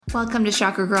Welcome to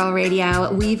Chakra Girl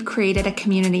Radio. We've created a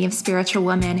community of spiritual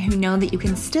women who know that you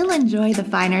can still enjoy the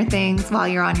finer things while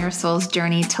you're on your soul's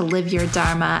journey to live your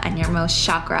dharma and your most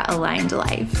chakra-aligned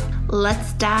life.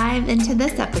 Let's dive into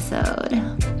this episode.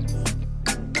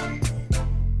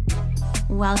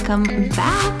 Welcome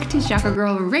back to Chakra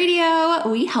Girl Radio.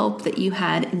 We hope that you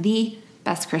had the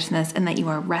best Christmas and that you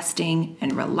are resting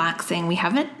and relaxing. We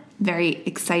have a very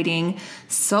exciting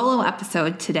solo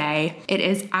episode today. It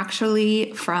is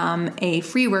actually from a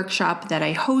free workshop that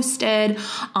I hosted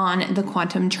on the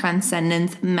Quantum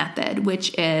Transcendence Method,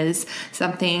 which is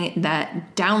something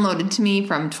that downloaded to me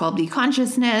from 12D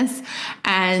Consciousness,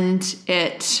 and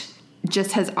it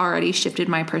just has already shifted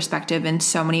my perspective in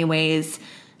so many ways,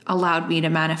 allowed me to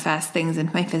manifest things in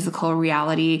my physical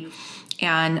reality.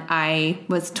 And I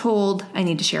was told I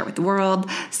need to share it with the world.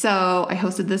 So I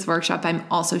hosted this workshop. I'm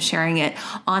also sharing it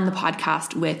on the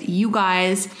podcast with you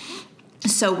guys.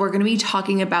 So we're going to be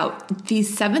talking about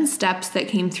these 7 steps that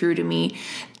came through to me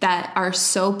that are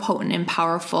so potent and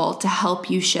powerful to help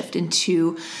you shift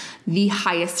into the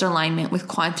highest alignment with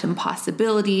quantum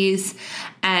possibilities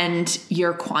and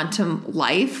your quantum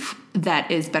life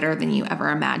that is better than you ever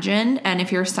imagined. And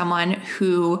if you're someone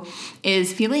who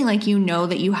is feeling like you know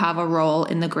that you have a role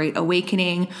in the Great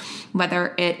Awakening,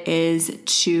 whether it is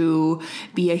to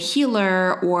be a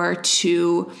healer or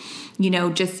to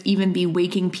just even be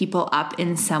waking people up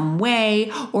in some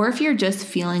way, or if you're just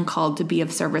feeling called to be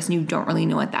of service and you don't really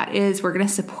know what that is, we're going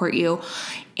to support you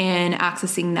in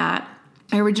accessing that.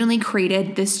 I originally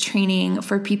created this training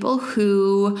for people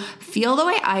who feel the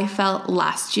way I felt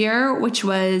last year, which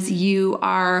was you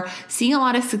are seeing a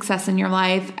lot of success in your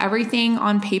life. Everything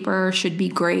on paper should be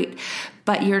great,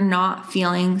 but you're not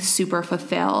feeling super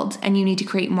fulfilled and you need to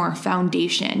create more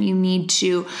foundation. You need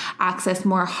to access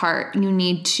more heart. You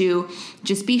need to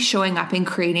just be showing up and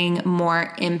creating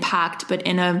more impact, but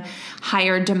in a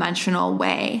higher dimensional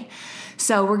way.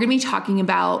 So we're going to be talking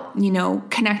about,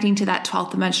 connecting to that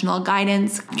 12th dimensional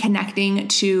guidance, connecting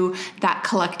to that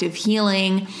collective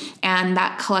healing and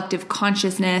that collective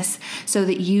consciousness so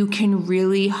that you can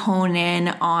really hone in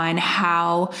on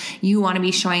how you want to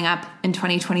be showing up in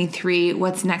 2023,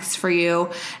 what's next for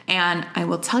you. And I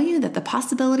will tell you that the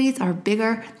possibilities are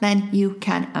bigger than you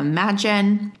can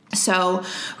imagine. So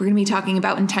we're going to be talking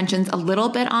about intentions a little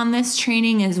bit on this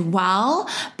training as well,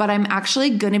 but I'm actually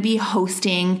going to be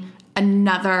hosting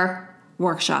another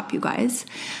workshop, you guys.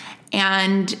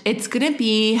 And it's going to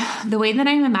be, the way that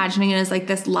I'm imagining it is like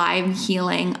this live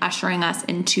healing ushering us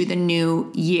into the new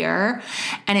year.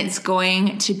 And it's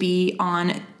going to be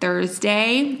on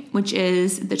Thursday, which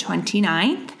is the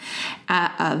 29th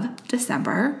of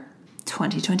December,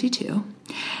 2022.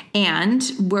 And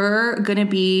we're going to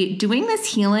be doing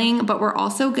this healing, but we're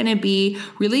also going to be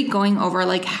really going over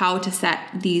like how to set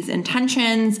these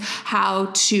intentions, how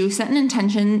to set an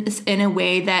intention in a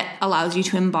way that allows you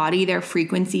to embody their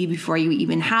frequency before you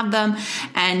even have them,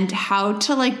 and how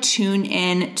to like tune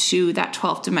in to that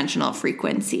 12th dimensional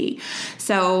frequency.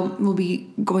 So we'll be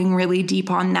going really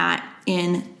deep on that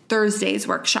in Thursday's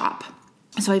workshop.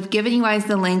 So I've given you guys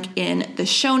the link in the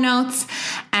show notes.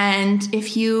 And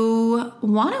if you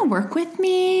want to work with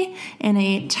me in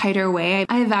a tighter way,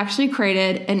 I've actually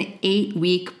created an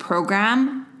 8-week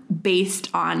program based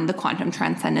on the Quantum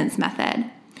Transcendence Method.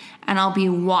 And I'll be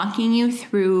walking you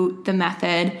through the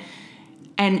method.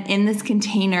 And in this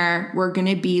container, we're going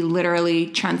to be literally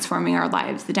transforming our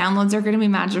lives. The downloads are going to be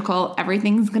magical.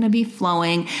 Everything's going to be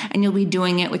flowing, and you'll be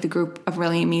doing it with a group of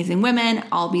really amazing women.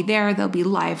 I'll be there. There'll be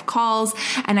live calls.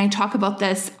 And I talk about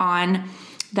this on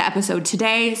the episode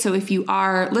today. So if you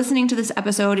are listening to this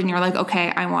episode and you're like,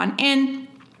 okay, I want in,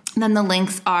 then the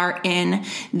links are in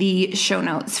the show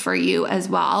notes for you as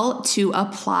well to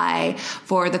apply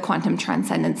for the Quantum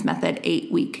Transcendence Method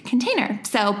 8-week container.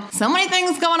 So many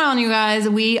things going on, you guys.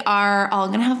 We are all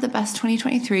going to have the best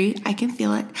 2023. I can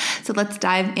feel it. So let's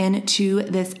dive into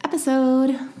this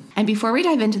episode. And before we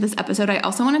dive into this episode, I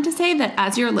also wanted to say that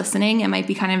as you're listening, it might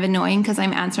be kind of annoying because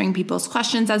I'm answering people's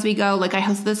questions as we go. Like I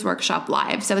host this workshop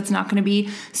live, so it's not going to be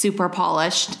super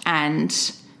polished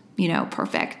and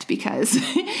perfect because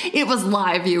it was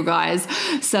live, you guys.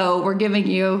 So we're giving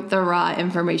you the raw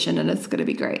information and it's going to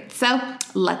be great. So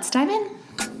let's dive in.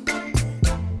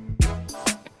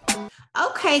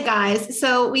 Okay, guys.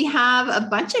 So we have a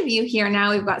bunch of you here now.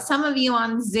 We've got some of you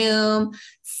on Zoom,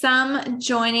 some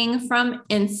joining from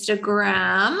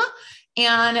Instagram.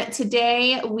 And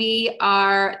today we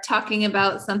are talking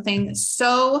about something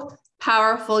so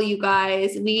powerful, you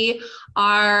guys. We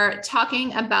are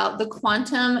talking about the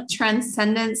Quantum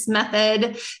Transcendence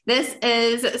Method. This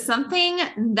is something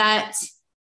that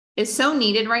is so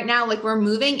needed right now. Like we're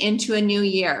moving into a new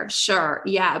year. Sure.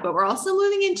 Yeah. But we're also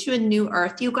moving into a new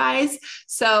earth, you guys.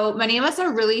 So many of us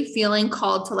are really feeling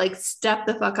called to like step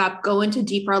the fuck up, go into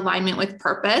deeper alignment with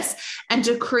purpose, and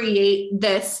to create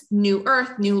this new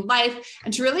earth, new life,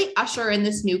 and to really usher in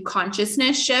this new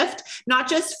consciousness shift, not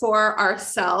just for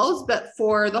ourselves, but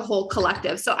for the whole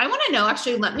collective. So I want to know,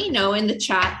 actually, let me know in the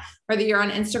chat, whether you're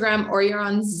on Instagram or you're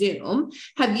on Zoom,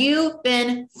 have you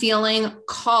been feeling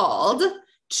called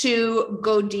to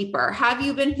go deeper? Have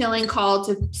you been feeling called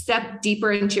to step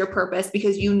deeper into your purpose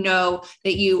because you know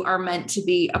that you are meant to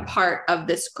be a part of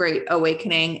this great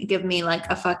awakening? Give me like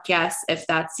a fuck yes if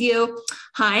that's you.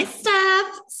 Hi,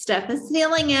 Steph. Steph is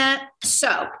feeling it.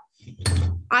 So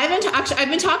I've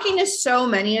been talking to so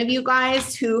many of you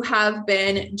guys who have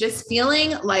been just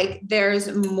feeling like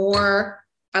there's more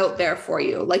out there for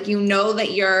you. Like, you know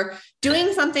that you're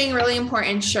doing something really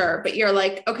important, sure, but you're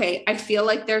like, okay, I feel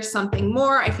like there's something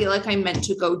more. I feel like I'm meant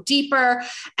to go deeper.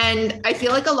 And I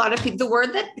feel like a lot of people, the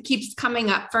word that keeps coming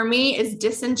up for me is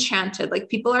disenchanted. Like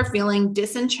people are feeling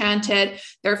disenchanted.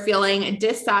 They're feeling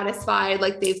dissatisfied,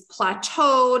 like they've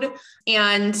plateaued.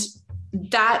 And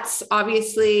that's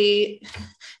obviously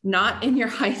not in your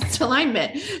highest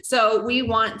alignment. So we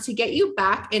want to get you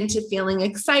back into feeling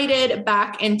excited,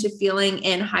 back into feeling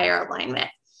in higher alignment.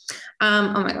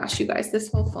 Oh my gosh, you guys, this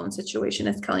whole phone situation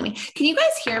is killing me. Can you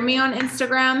guys hear me on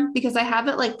Instagram? Because I have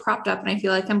it like propped up and I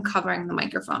feel like I'm covering the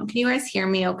microphone. Can you guys hear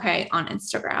me okay on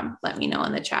Instagram? Let me know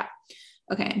in the chat.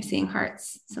 Okay, I'm seeing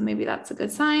hearts. So maybe that's a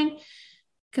good sign.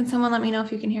 Can someone let me know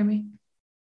if you can hear me?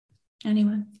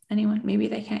 Anyone? Maybe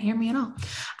they can't hear me at all.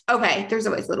 Okay, there's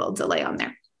always a little delay on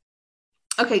there.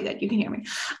 Okay, good. You can hear me.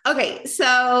 Okay.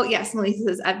 So yes,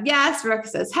 Melissa says yes. Rebecca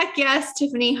says heck yes.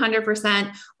 Tiffany,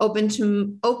 100%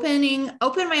 open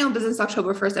my own business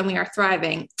October 1st and we are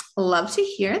thriving. Love to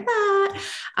hear that.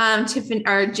 Tiffany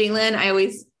or Jalen, I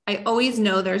always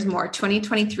know there's more.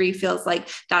 2023 feels like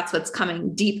that's what's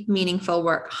coming. Deep, meaningful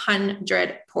work.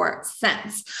 100%.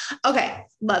 Okay.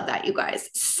 Love that, you guys.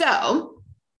 So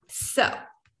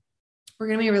we're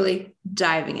going to be really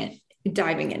diving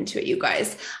into it, you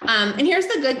guys. And here's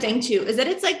the good thing too, is that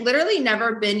it's like literally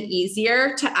never been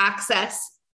easier to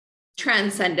access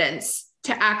transcendence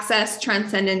codes,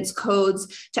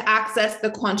 to access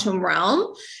the quantum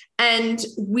realm. And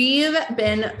we've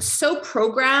been so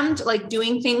programmed, like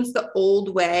doing things the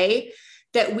old way,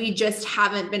 that we just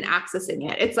haven't been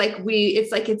accessing it. It's like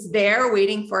it's there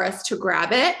waiting for us to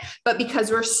grab it. But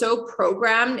because we're so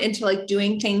programmed into like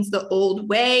doing things the old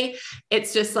way,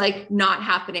 it's just like not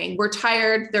happening. We're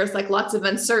tired. There's like lots of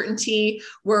uncertainty.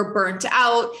 We're burnt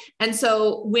out. And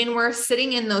so when we're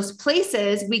sitting in those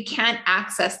places, we can't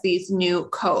access these new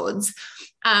codes.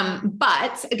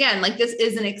 But again, like this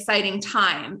is an exciting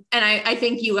time. And I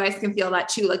think you guys can feel that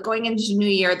too. Like going into New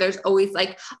Year, there's always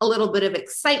like a little bit of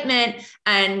excitement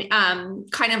and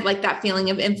kind of like that feeling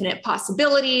of infinite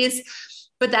possibilities.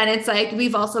 But then it's like,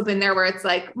 we've also been there where it's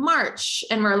like March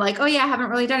and we're like, oh yeah, I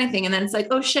haven't really done anything. And then it's like,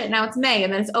 oh shit, now it's May.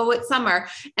 And then it's summer.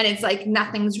 And it's like,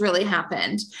 nothing's really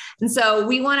happened. And so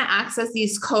we want to access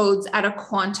these codes at a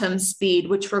quantum speed,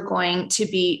 which we're going to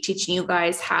be teaching you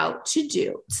guys how to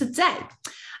do today.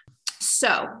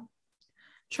 So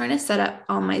trying to set up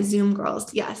all my Zoom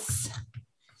girls. Yes.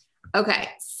 Okay.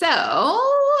 So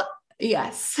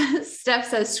yes,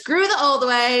 Steph says, screw the old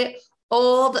way.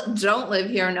 Old, don't live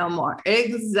here no more.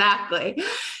 Exactly.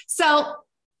 So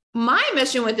my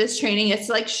mission with this training is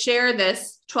to like share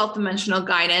this 12th dimensional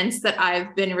guidance that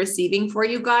I've been receiving for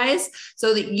you guys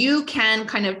so that you can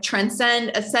kind of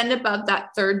ascend above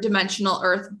that third dimensional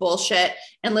earth bullshit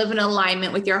and live in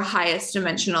alignment with your highest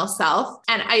dimensional self.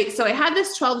 And I had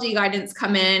this 12D guidance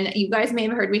come in. You guys may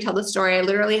have heard me tell the story. I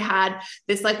literally had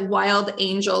this like wild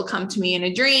angel come to me in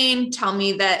a dream, tell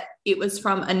me that it was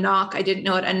from Anak. I didn't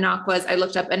know what Anak was. I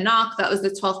looked up Anak. That was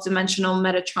the 12th dimensional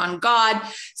Metatron God.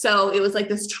 So it was like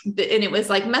this, and it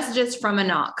was like messages from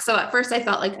Anak. So at first I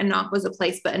felt like Anak was a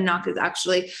place, but Anak is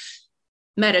actually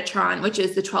Metatron, which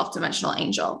is the 12th dimensional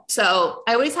angel. So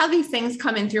I always have these things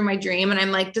come in through my dream and I'm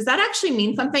like, does that actually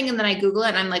mean something? And then I Google it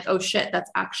and I'm like, oh shit,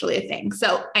 that's actually a thing.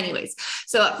 So anyways,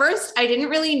 so at first I didn't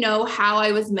really know how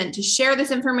I was meant to share this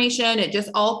information. It just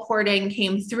all poured in,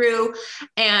 came through.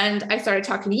 And I started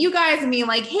talking to you guys and being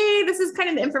like, hey, this is kind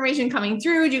of the information coming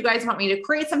through. Do you guys want me to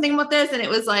create something with this? And it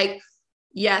was like,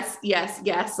 yes, yes,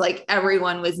 yes. Like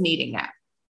everyone was needing it.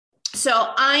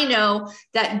 So I know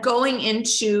that going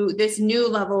into this new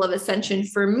level of ascension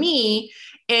for me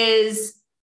is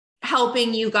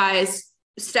helping you guys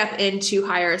step into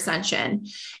higher ascension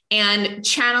and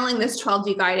channeling this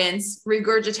 12D guidance,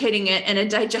 regurgitating it in a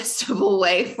digestible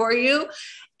way for you.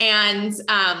 And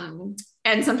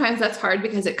And sometimes that's hard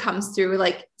because it comes through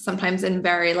like sometimes in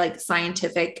very like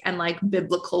scientific and like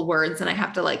biblical words, and I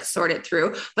have to like sort it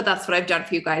through, but that's what I've done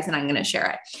for you guys and I'm going to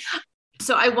share it.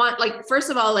 So I want, like,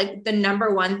 first of all, like the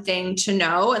number one thing to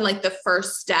know, and like the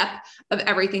first step of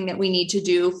everything that we need to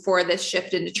do for this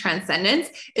shift into transcendence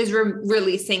is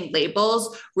releasing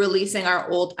labels, releasing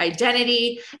our old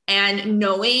identity, and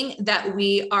knowing that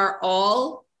we are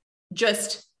all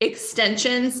just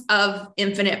extensions of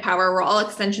infinite power. We're all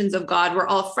extensions of God. We're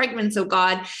all fragments of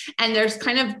God. And there's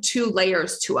kind of two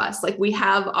layers to us. Like we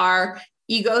have our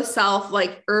ego self,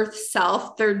 like earth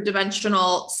self, third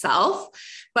dimensional self.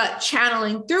 But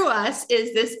channeling through us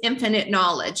is this infinite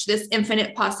knowledge, this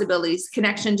infinite possibilities,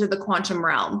 connection to the quantum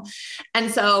realm.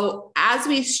 And so as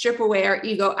we strip away our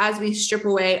ego, as we strip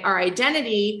away our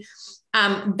identity,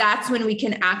 that's when we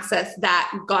can access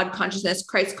that God consciousness,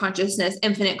 Christ consciousness,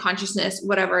 infinite consciousness,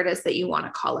 whatever it is that you want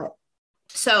to call it.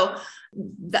 So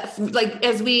that, like,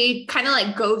 as we kind of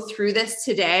like go through this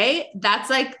today, that's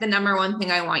like the number one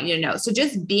thing I want you to know. So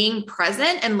just being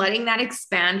present and letting that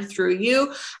expand through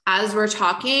you as we're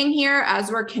talking here,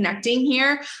 as we're connecting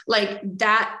here, like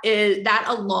that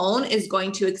alone is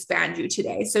going to expand you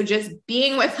today. So just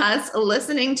being with us,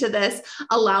 listening to this,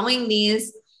 allowing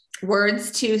these words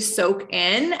to soak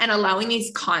in and allowing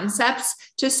these concepts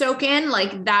to soak in,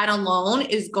 like that alone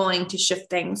is going to shift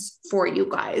things for you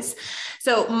guys.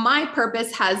 So my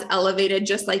purpose has elevated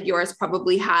just like yours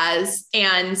probably has.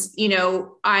 And, you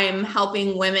know, I'm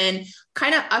helping women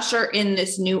kind of usher in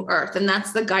this new earth. And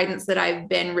that's the guidance that I've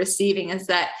been receiving, is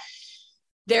that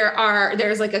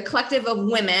there's like a collective of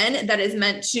women that is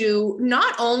meant to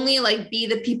not only like be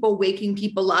the people waking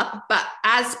people up, but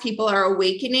as people are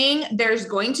awakening, there's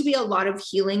going to be a lot of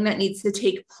healing that needs to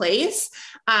take place.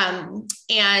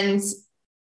 And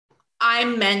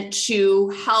I'm meant to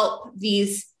help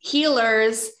these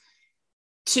healers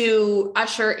to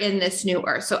usher in this new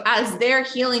earth. So as they're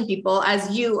healing people,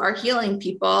 as you are healing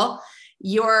people,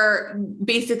 you're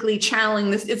basically channeling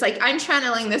this. It's like, I'm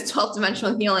channeling this 12th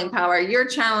dimensional healing power. You're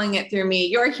channeling it through me.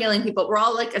 You're healing people. We're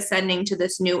all like ascending to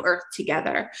this new earth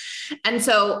together. And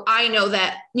so I know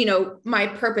that, you know, my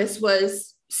purpose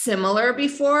was similar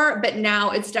before, but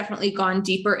now it's definitely gone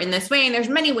deeper in this way. And there's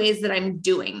many ways that I'm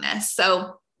doing this.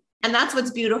 So, and that's what's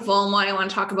beautiful. And what I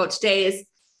want to talk about today is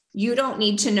you don't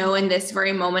need to know in this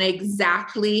very moment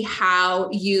exactly how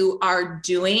you are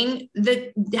doing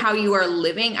how you are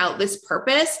living out this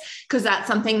purpose, because that's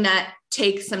something that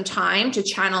takes some time to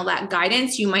channel that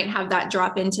guidance. You might have that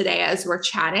drop in today as we're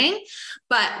chatting.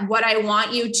 But what I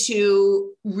want you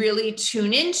to really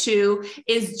tune into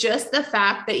is just the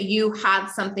fact that you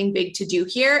have something big to do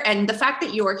here. And the fact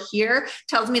that you're here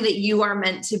tells me that you are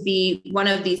meant to be one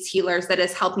of these healers that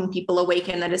is helping people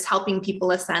awaken, that is helping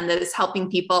people ascend, that is helping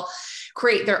people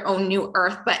create their own new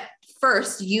earth. But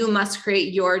first, you must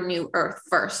create your new earth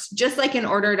first. Just like in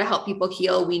order to help people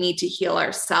heal, we need to heal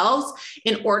ourselves.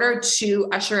 In order to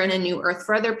usher in a new earth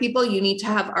for other people, you need to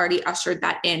have already ushered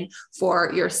that in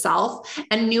for yourself.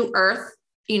 And new earth,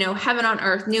 you know, heaven on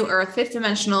earth, new earth, fifth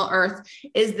dimensional earth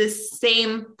is the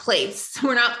same place.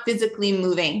 We're not physically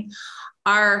moving.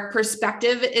 Our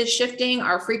perspective is shifting,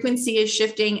 our frequency is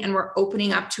shifting, and we're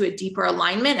opening up to a deeper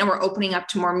alignment, and we're opening up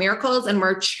to more miracles, and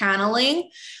we're channeling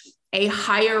a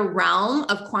higher realm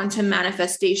of quantum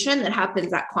manifestation that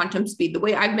happens at quantum speed. The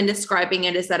way I've been describing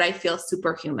it is that I feel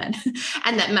superhuman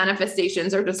and that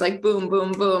manifestations are just like boom,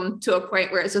 boom, boom, to a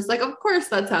point where it's just like, of course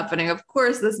that's happening. Of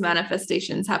course this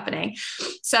manifestation is happening.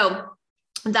 So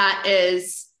that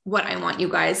is what I want you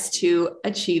guys to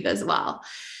achieve as well.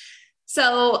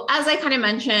 So as I kind of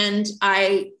mentioned,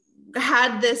 I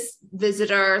had this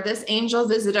visitor, this angel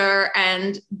visitor,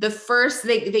 and the first,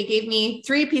 they gave me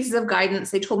 3 pieces of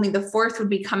guidance. They told me the 4th would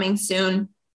be coming soon.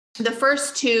 The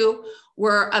first 2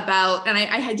 were about, and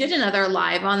I did another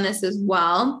live on this as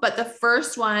well, but the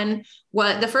first one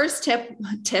was, the first tip,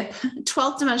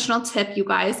 12th dimensional tip, you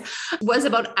guys, was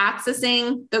about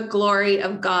accessing the glory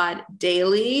of God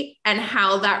daily and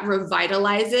how that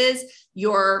revitalizes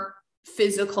your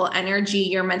physical energy,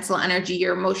 your mental energy,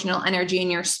 your emotional energy,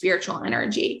 and your spiritual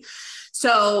energy.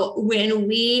 So when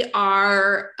we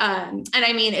are, and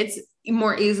I mean, it's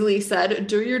more easily said,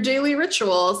 do your daily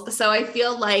rituals. So I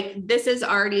feel like this is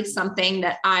already something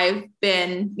that I've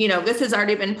been, you know, this has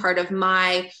already been part of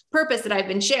my purpose that I've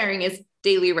been sharing is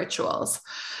daily rituals.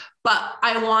 But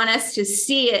I want us to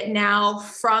see it now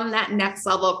from that next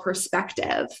level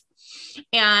perspective.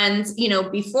 And, you know,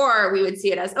 before we would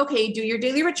see it as, okay, do your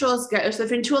daily rituals, get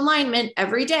yourself into alignment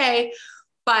every day.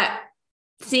 But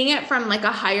seeing it from like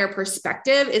a higher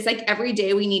perspective is like every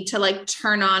day we need to like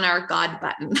turn on our God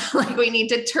button. Like we need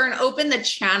to open the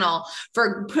channel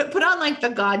for put on like the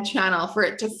God channel for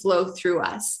it to flow through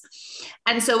us.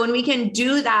 And so when we can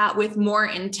do that with more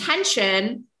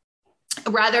intention,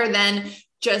 rather than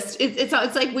just, it's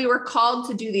like we were called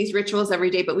to do these rituals every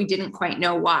day, but we didn't quite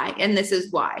know why. And this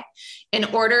is why. In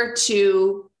order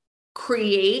to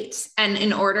create and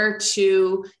in order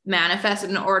to manifest,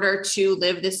 in order to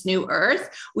live this new earth,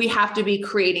 we have to be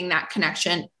creating that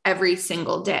connection every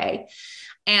single day.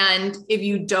 And if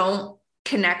you don't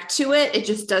connect to it, it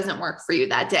just doesn't work for you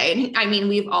that day. And I mean,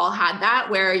 we've all had that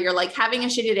where you're like having a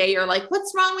shitty day. You're like,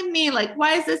 what's wrong with me? Like,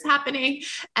 why is this happening?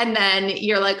 And then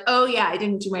you're like, oh yeah, I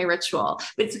didn't do my ritual,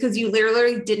 but it's because you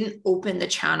literally didn't open the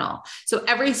channel. So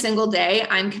every single day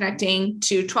I'm connecting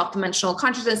to 12th dimensional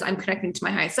consciousness. I'm connecting to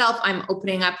my high self. I'm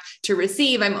opening up to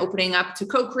receive. I'm opening up to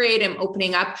co-create. I'm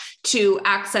opening up to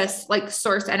access like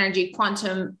source energy,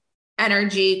 quantum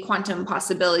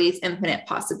possibilities, infinite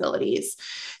possibilities.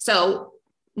 So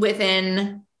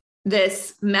within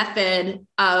this method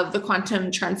of the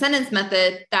quantum transcendence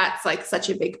method, that's like such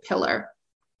a big pillar.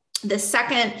 The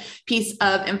second piece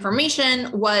of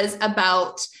information was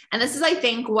about, and this is, I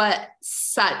think, what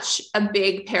such a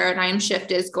big paradigm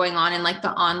shift is going on in like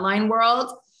the online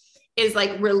world, is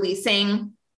like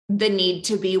releasing the need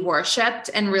to be worshiped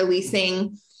and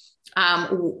releasing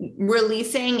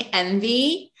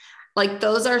envy. Like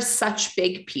those are such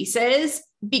big pieces,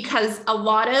 because a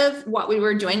lot of what we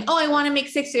were doing, oh, I want to make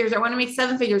 6 figures. I want to make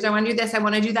 7 figures. I want to do this. I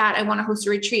want to do that. I want to host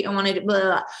a retreat. I want to do blah, blah,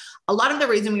 blah. A lot of the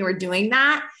reason we were doing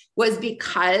that was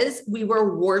because we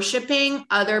were worshiping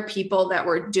other people that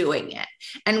were doing it.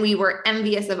 And we were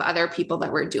envious of other people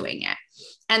that were doing it.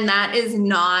 And that is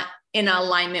not in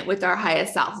alignment with our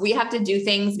highest self. We have to do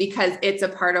things because it's a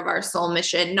part of our soul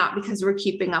mission, not because we're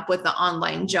keeping up with the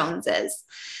online Joneses.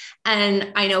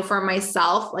 And I know for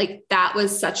myself, like that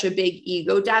was such a big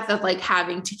ego death of like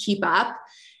having to keep up.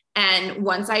 And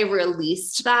once I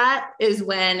released that is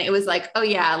when it was like, oh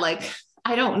yeah, like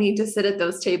I don't need to sit at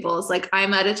those tables. Like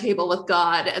I'm at a table with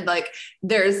God, and like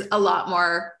there's a lot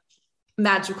more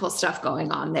magical stuff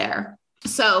going on there.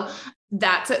 So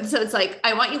that's it. So it's like,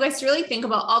 I want you guys to really think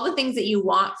about all the things that you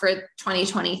want for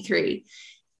 2023.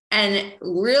 And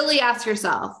really ask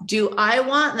yourself, do I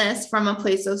want this from a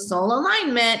place of soul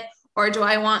alignment, or do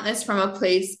I want this from a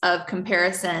place of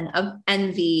comparison, of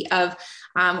envy, of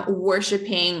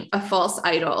worshiping a false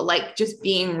idol, like just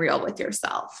being real with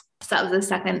yourself? So that was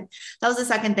the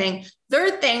second thing.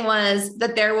 Third thing was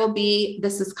that there will be,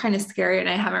 this is kind of scary and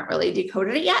I haven't really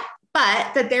decoded it yet,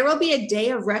 but that there will be a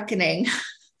day of reckoning.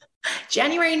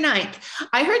 January 9th.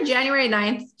 I heard January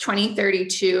 9th,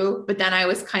 2032, but then I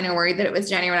was kind of worried that it was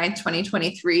January 9th,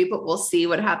 2023, but we'll see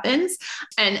what happens.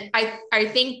 And I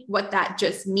think what that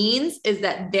just means is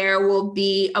that there will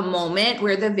be a moment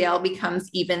where the veil becomes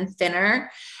even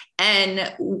thinner.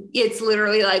 And it's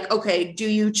literally like, okay, do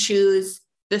you choose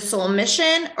the soul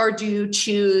mission, or do you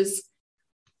choose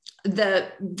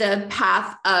the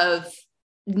path of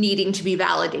needing to be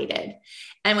validated?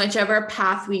 And whichever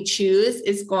path we choose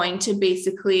is going to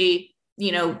basically,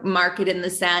 mark it in the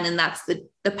sand. And that's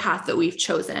the path that we've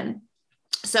chosen.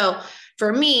 So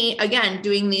for me, again,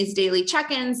 doing these daily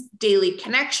check-ins, daily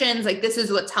connections, like this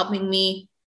is what's helping me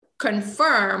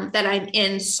confirm that I'm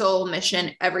in soul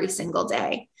mission every single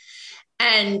day.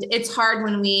 And it's hard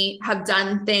when we have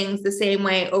done things the same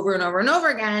way over and over and over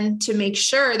again to make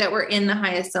sure that we're in the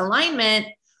highest alignment.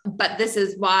 But this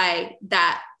is why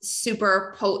that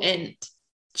super potent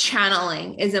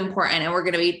channeling is important. And we're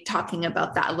going to be talking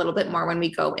about that a little bit more when we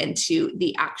go into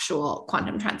the actual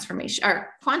quantum transformation or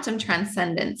quantum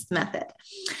transcendence method.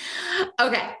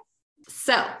 Okay.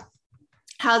 So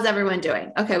how's everyone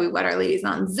doing? Okay. We've got our ladies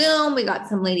on Zoom. We got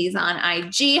some ladies on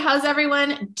IG. How's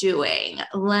everyone doing?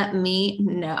 Let me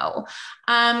know.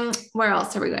 Where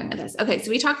else are we going with this? Okay. So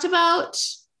we talked about,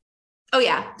 oh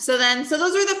yeah. So those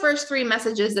are the first 3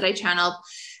 messages that I channeled.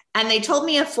 And they told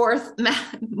me a 4th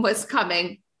was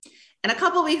coming. And a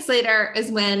couple weeks later is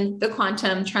when the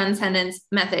quantum transcendence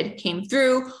method came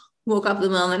through. Woke up in the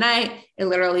middle of the night. It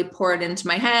literally poured into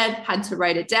my head, had to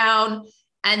write it down.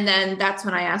 And then that's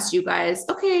when I asked you guys,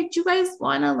 okay, do you guys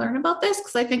want to learn about this?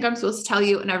 Because I think I'm supposed to tell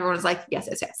you. And everyone was like, yes,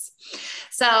 yes, yes.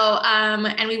 So,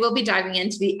 and we will be diving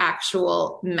into the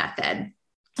actual method.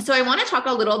 So I want to talk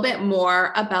a little bit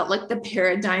more about like the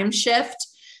paradigm shift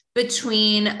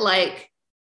between like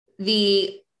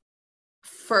the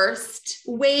first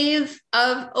wave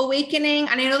of awakening.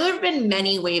 And I know there have been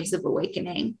many waves of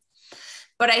awakening,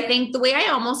 but I think the way I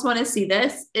almost want to see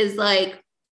this is like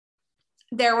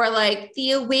there were like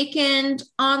the awakened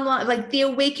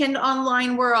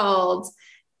online world.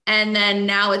 And then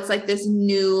now it's like this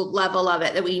new level of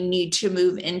it that we need to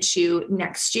move into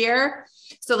next year.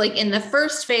 So like in the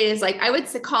first phase, like I would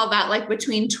call that like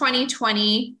between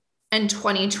 2020 and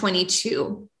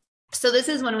 2022. So this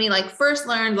is when we like first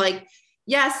learned like,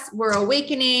 yes, we're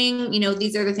awakening,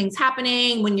 these are the things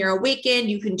happening. When you're awakened,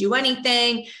 you can do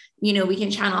anything, we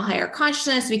can channel higher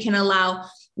consciousness. We can allow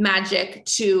magic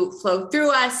to flow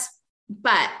through us.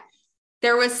 But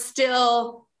there was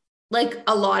still like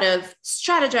a lot of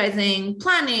strategizing,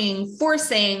 planning,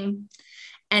 forcing.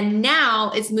 And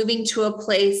now it's moving to a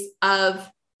place of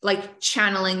like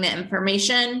channeling the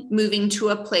information, moving to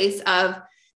a place of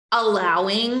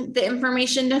allowing the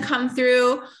information to come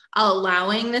through,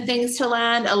 allowing the things to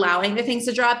land, allowing the things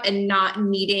to drop, and not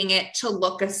needing it to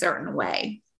look a certain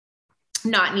way,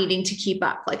 not needing to keep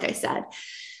up, like I said.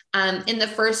 In the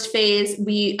first phase,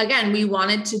 we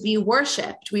wanted to be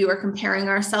worshiped. We were comparing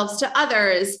ourselves to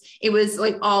others. It was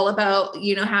like all about,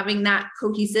 having that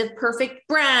cohesive, perfect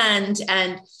brand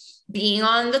and being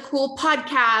on the cool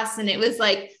podcast. And it was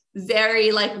like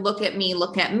very like, look at me,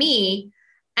 look at me.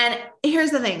 And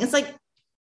here's the thing. It's like,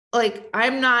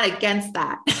 I'm not against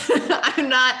that.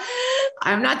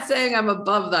 I'm not saying I'm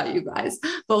above that, you guys.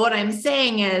 But what I'm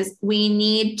saying is we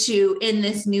need to, in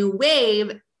this new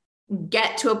wave,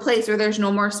 get to a place where there's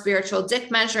no more spiritual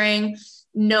dick measuring,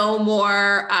 no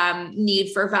more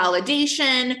need for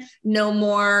validation, no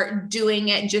more doing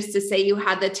it just to say you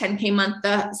had the 10K month,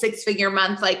 the 6-figure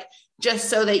month, like just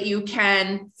so that you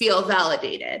can feel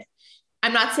validated.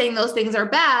 I'm not saying those things are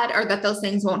bad or that those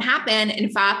things won't happen.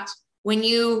 In fact, when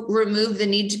you remove the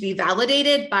need to be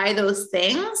validated by those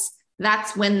things,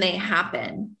 that's when they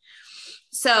happen.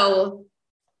 So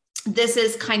this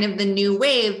is kind of the new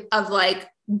wave of like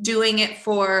doing it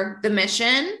for the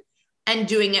mission and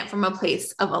doing it from a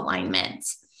place of alignment.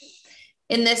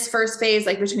 In this first phase,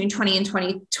 like between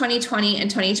 2020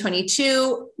 and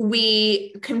 2022,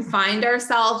 we confined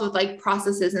ourselves with like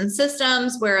processes and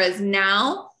systems, whereas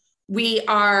now we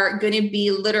are going to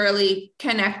be literally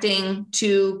connecting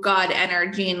to God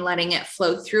energy and letting it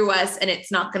flow through us. And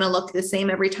it's not going to look the same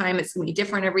every time. It's going to be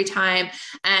different every time.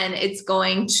 And it's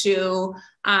going to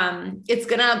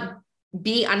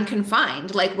be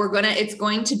unconfined. Like it's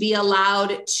going to be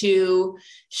allowed to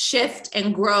shift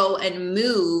and grow and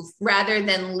move rather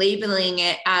than labeling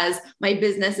it as my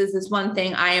business is this one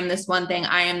thing. I am this one thing.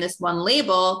 I am this one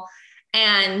label.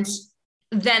 And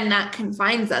then that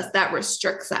confines us, that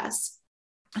restricts us.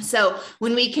 So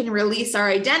when we can release our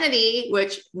identity,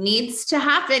 which needs to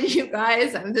happen, you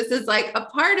guys, and this is like a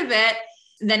part of it,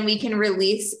 then we can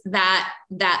release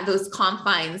those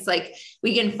confines. Like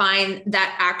we can find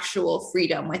that actual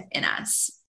freedom within us.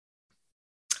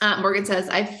 Morgan says,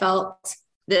 I felt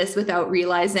this without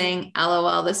realizing.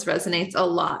 LOL, this resonates a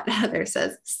lot. Heather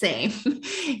says, same.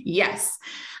 Yes.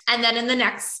 And then in the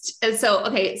next, so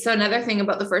another thing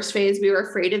about the first phase, we were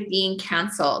afraid of being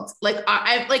canceled.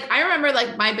 I remember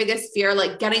like my biggest fear,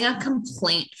 like getting a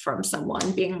complaint from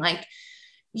someone being like,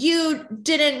 you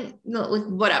didn't, like,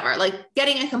 whatever, like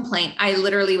getting a complaint. I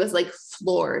literally was like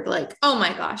floored, like, oh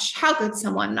my gosh, how could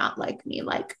someone not like me?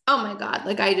 Like, oh my God,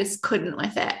 like I just couldn't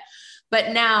with it.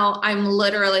 But now I'm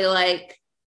literally like,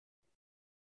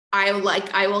 I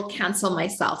will cancel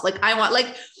myself. Like I want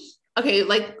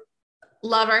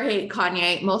love or hate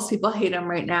Kanye. Most people hate him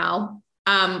right now.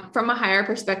 From a higher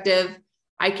perspective,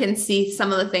 I can see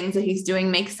some of the things that he's doing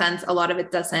make sense. A lot of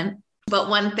it doesn't. But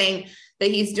one thing that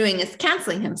he's doing is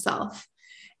canceling himself.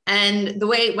 And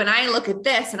when I look at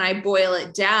this and I boil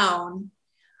it down,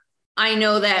 I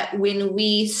know that when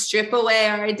we strip away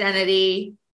our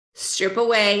identity, strip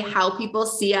away how people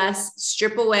see us,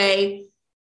 strip away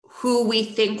who we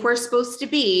think we're supposed to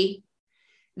be,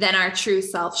 then our true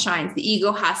self shines. The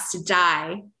ego has to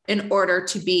die in order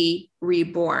to be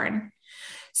reborn.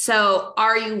 So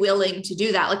are you willing to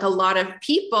do that? Like a lot of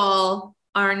people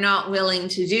are not willing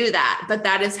to do that, but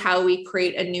that is how we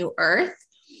create a new earth.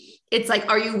 It's like,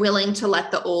 are you willing to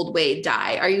let the old way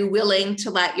die? Are you willing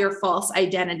to let your false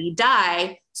identity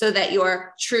die so that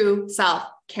your true self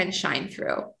can shine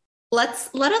through? Let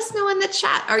us know in the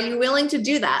chat. Are you willing to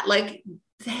do that? Like,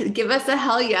 give us a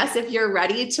hell yes if you're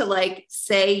ready to like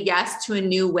say yes to a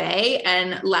new way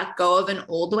and let go of an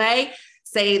old way.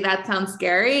 Say that sounds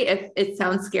scary. If it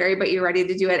sounds scary, but you're ready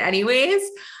to do it anyways.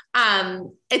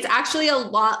 It's actually a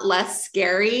lot less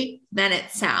scary than it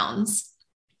sounds.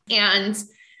 And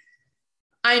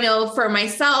I know for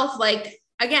myself, like,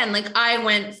 again, like I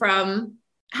went from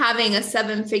having a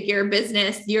 7-figure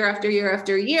business year after year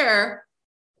after year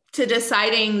to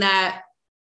deciding that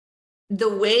the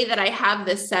way that I have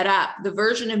this set up, the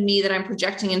version of me that I'm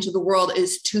projecting into the world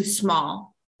is too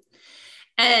small.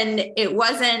 And it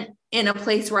wasn't in a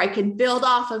place where I could build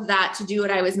off of that to do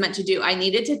what I was meant to do. I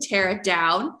needed to tear it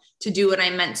down to do what I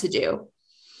meant to do.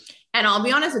 And I'll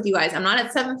be honest with you guys, I'm not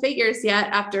at 7 figures yet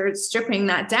after stripping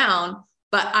that down,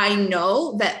 but I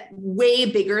know that way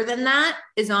bigger than that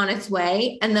is on its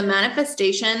way. And the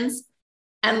manifestations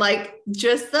and like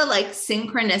just the like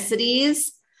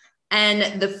synchronicities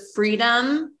and the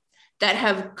freedom that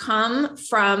have come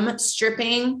from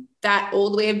stripping that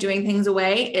old way of doing things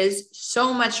away is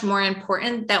so much more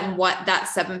important than what that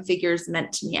 7 figures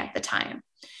meant to me at the time.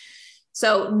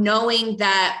 So knowing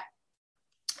that,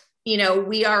 you know,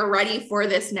 we are ready for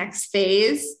this next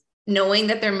phase, knowing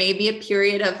that there may be a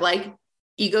period of like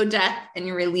ego death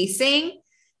and releasing,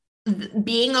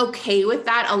 being okay with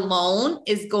that alone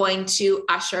is going to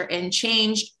usher in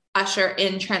change, usher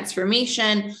in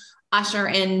transformation, usher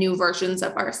in new versions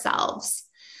of ourselves.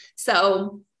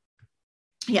 So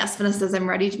yes, Vanessa says, I'm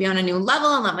ready to be on a new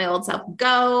level and let my old self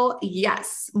go.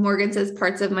 Yes. Morgan says,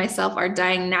 parts of myself are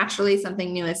dying naturally.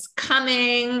 Something new is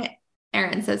coming.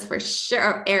 Erin says, for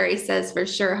sure. Ari says, for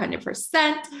sure,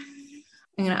 100%.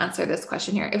 I'm going to answer this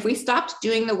question here. If we stopped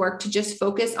doing the work to just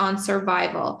focus on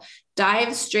survival,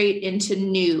 dive straight into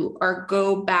new, or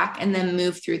go back and then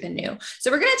move through the new. So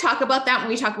we're going to talk about that when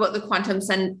we talk about the quantum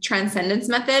transcendence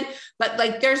method, but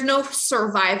like there's no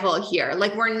survival here.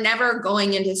 Like we're never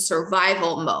going into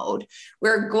survival mode.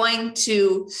 We're going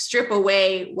to strip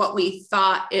away what we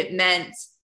thought it meant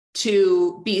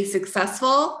to be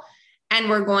successful, and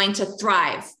we're going to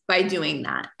thrive by doing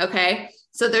that. Okay.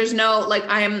 So there's no, like,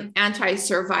 I am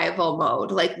anti-survival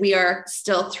mode. Like we are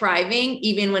still thriving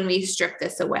even when we strip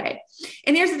this away.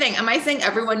 And here's the thing. Am I saying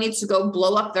everyone needs to go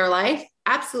blow up their life?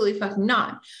 Absolutely fucking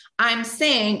not. I'm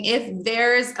saying if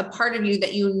there's a part of you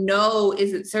that you know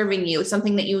isn't serving you,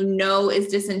 something that you know is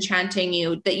disenchanting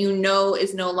you, that you know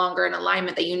is no longer in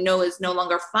alignment, that you know is no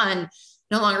longer fun,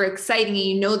 no longer exciting, and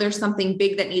you know there's something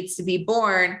big that needs to be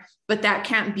born, but that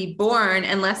can't be born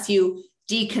unless you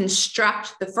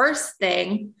deconstruct the first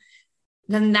thing,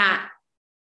 then that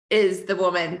is the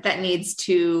woman that needs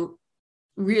to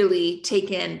really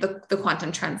take in the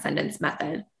quantum transcendence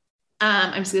method.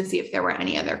 I'm just going to see if there were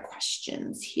any other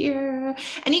questions here.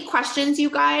 Any questions, you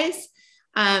guys?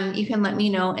 You can let me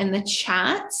know in the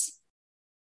chat.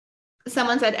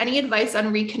 Someone said, any advice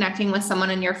on reconnecting with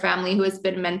someone in your family who has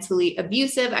been mentally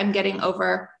abusive? I'm getting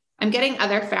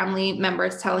other family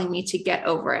members telling me to get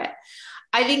over it.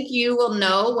 I think you will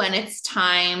know when it's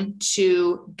time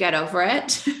to get over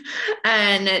it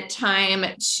and time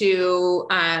to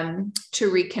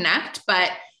reconnect.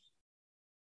 But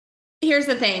here's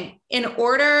the thing, in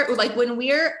order, like when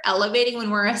we're elevating, when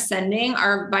we're ascending,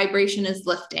 our vibration is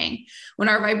lifting. When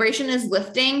our vibration is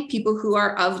lifting, people who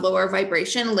are of lower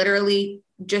vibration literally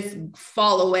just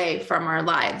fall away from our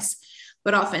lives.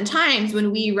 But oftentimes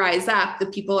when we rise up, the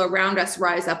people around us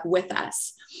rise up with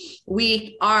us.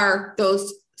 We are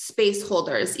those space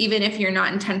holders. Even if you're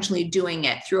not intentionally doing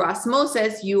it through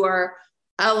osmosis, you are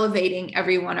elevating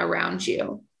everyone around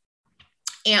you.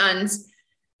 And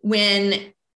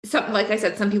when something, like I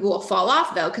said, some people will fall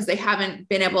off though, because they haven't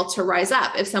been able to rise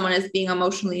up. If someone is being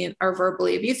emotionally or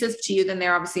verbally abusive to you, then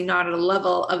they're obviously not at a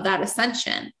level of that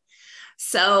ascension.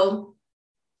 So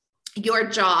your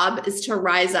job is to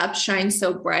rise up, shine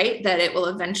so bright that it will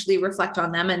eventually reflect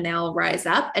on them and they'll rise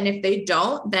up. And if they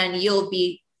don't, then you'll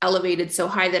be elevated so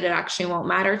high that it actually won't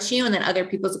matter to you. And then other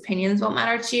people's opinions won't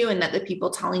matter to you. And that the people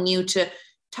telling you to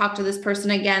talk to this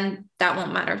person again, that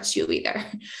won't matter to you either.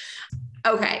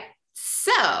 Okay.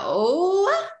 So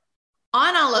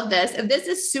on all of this, if this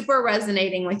is super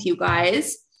resonating with you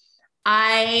guys,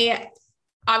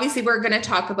 obviously, we're going to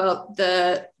talk about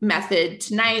the method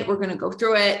tonight. We're going to go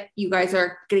through it. You guys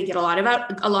are going to get a lot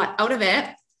out of it.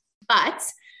 But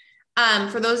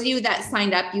for those of you that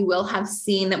signed up, you will have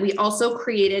seen that we also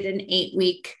created an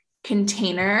 8-week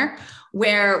container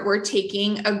where we're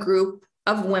taking a group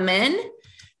of women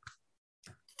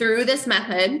through this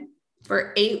method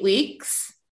for 8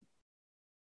 weeks,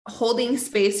 holding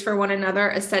space for one another,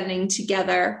 ascending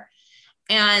together.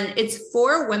 And it's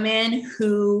for women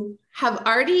who have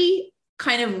already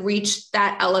kind of reached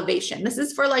that elevation. This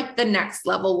is for like the next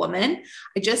level woman.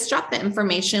 I just dropped the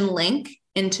information link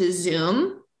into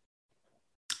Zoom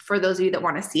for those of you that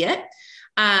want to see it.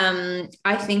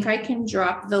 I think I can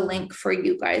drop the link for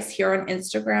you guys here on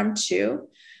Instagram too.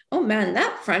 Oh man,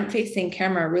 that front facing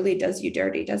camera really does you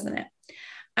dirty, doesn't it?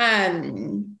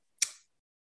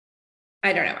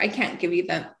 I don't know. I can't give you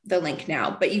the link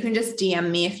now, but you can just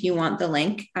DM me if you want the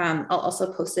link. I'll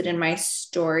also post it in my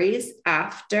stories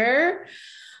after.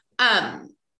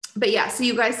 But yeah, so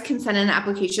you guys can send in an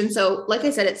application. So like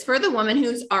I said, it's for the woman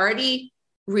who's already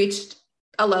reached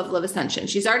a level of ascension.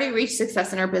 She's already reached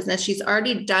success in her business. She's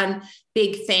already done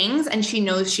big things and she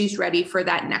knows she's ready for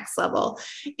that next level.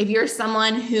 If you're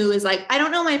someone who is like, I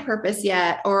don't know my purpose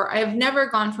yet, or I've never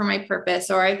gone for my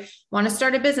purpose, or I want to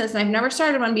start a business and I've never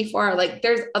started one before, like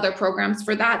there's other programs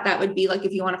for that. That would be like,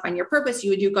 if you want to find your purpose, you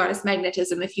would do Goddess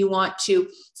Magnetism. If you want to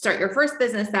start your first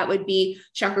business, that would be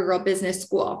Chakra Girl Business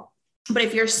School. But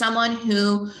if you're someone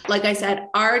who, like I said,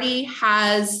 already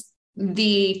has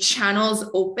the channels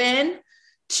open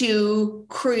to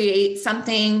create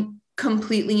something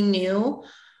completely new,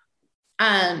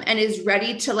 and is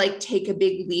ready to like take a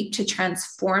big leap to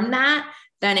transform that,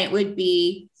 then it would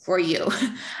be for you.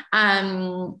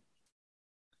 Thank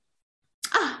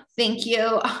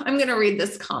you. I'm going to read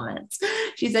this comment.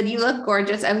 She said, you look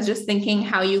gorgeous. I was just thinking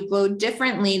how you glow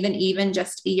differently than even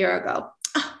just a year ago.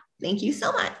 Thank you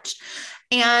so much.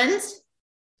 And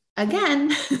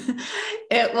again,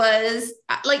 it was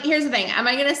like, here's the thing. Am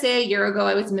I going to say a year ago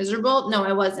I was miserable? No,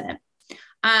 I wasn't.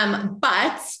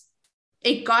 But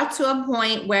it got to a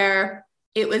point where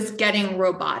it was getting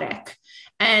robotic,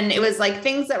 and it was like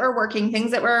things that were working,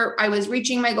 I was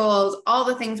reaching my goals, all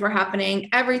the things were happening.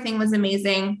 Everything was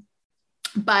amazing.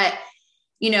 But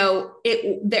you know,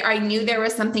 I knew there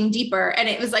was something deeper, and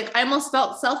it was like, I almost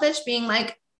felt selfish being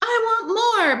like, I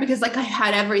want more, because like I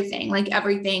had everything, like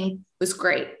everything was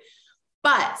great.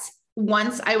 But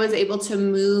once I was able to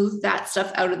move that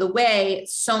stuff out of the way,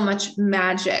 so much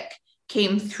magic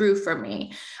came through for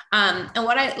me. And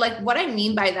what I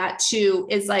mean by that too,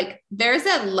 is like, there's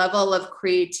a level of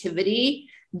creativity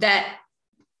that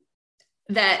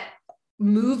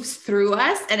moves through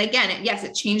us. And again, yes,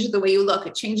 it changes the way you look.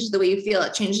 It changes the way you feel.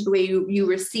 It changes the way you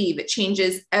receive. It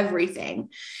changes everything.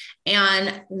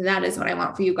 And that is what I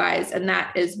want for you guys. And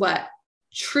that is what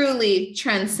truly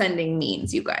transcending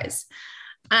means, you guys.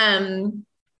 Okay.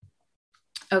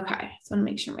 So I want to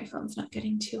make sure my phone's not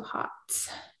getting too hot.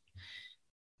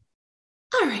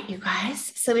 All right, you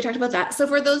guys. So we talked about that. So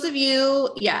for those of you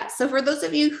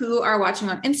who are watching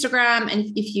on Instagram,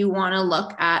 and if you want to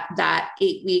look at that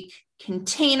 8-week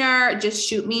container, just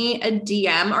shoot me a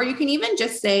DM, or you can even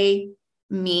just say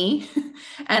me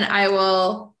and I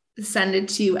will send it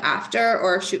to you after,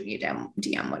 or shoot me a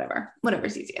DM,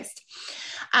 whatever's easiest.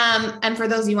 And for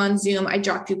those of you on Zoom, I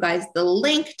dropped you guys the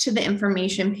link to the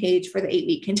information page for the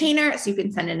 8-week container, so you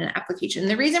can send in an application.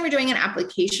 The reason we're doing an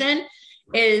application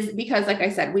is because, like I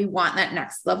said, we want that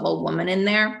next level woman in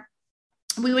there.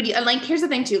 We would like, here's the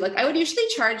thing too, like I would usually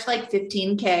charge like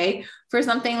 $15,000 for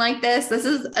something like this. This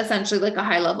is essentially like a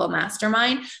high level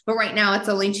mastermind, but right now it's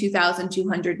only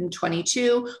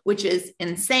 $2,222, which is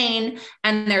insane.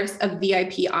 And there's a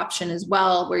VIP option as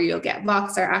well, where you'll get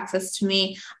Voxer access to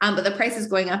me. But the price is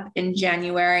going up in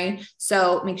January.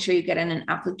 So make sure you get in an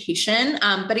application.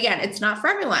 But again, it's not for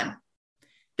everyone.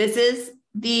 This is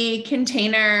the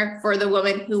container for the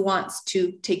woman who wants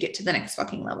to take it to the next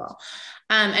fucking level.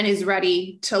 And is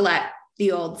ready to let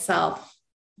the old self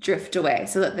drift away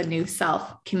so that the new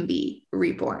self can be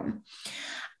reborn.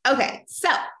 Okay, so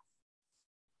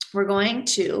we're going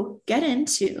to get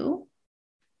into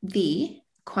the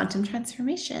quantum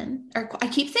transformation, or I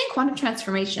keep saying quantum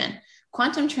transformation,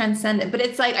 quantum transcendent, but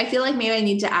it's like, I feel like maybe I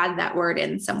need to add that word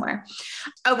in somewhere.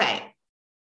 Okay.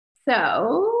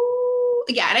 So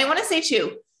yeah. And I want to say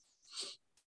too,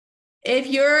 if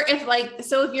you're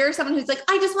someone who's like,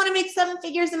 I just want to make 7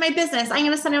 figures in my business, I'm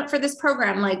going to sign up for this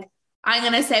program. Like, I'm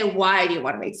going to say, why do you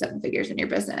want to make 7 figures in your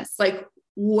business? Like,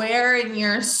 where in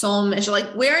your soul mission,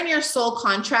 like where in your soul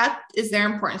contract is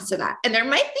there importance to that? And it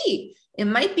might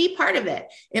be part of it.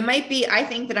 It might be, I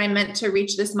think that I'm meant to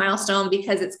reach this milestone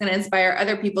because it's going to inspire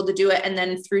other people to do it. And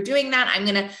then through doing that, I'm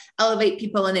going to elevate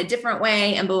people in a different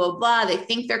way and blah, blah, blah. They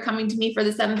think they're coming to me for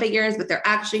the 7 figures, but they're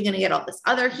actually going to get all this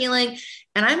other healing.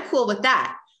 And I'm cool with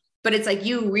that. But it's like,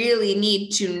 you really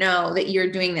need to know that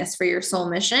you're doing this for your soul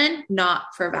mission, not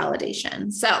for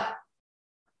validation. So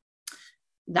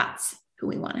that's who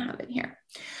we want to have in here.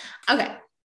 Okay.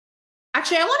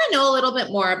 Actually, I want to know a little bit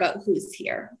more about who's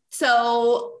here.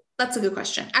 So that's a good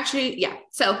question. Actually, yeah.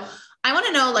 So I want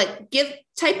to know, like,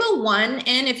 type a 1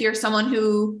 in if you're someone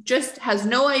who just has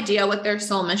no idea what their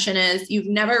soul mission is. You've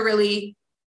never really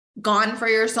gone for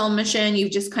your soul mission.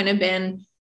 You've just kind of been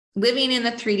living in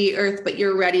the 3D earth, but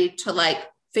you're ready to like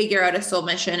figure out a soul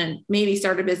mission and maybe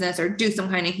start a business or do some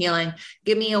kind of healing.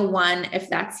 Give me a 1 if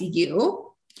that's you.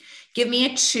 Give me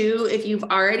a 2 if you've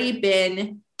already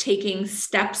been taking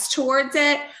steps towards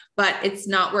it, but it's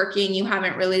not working. You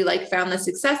haven't really like found the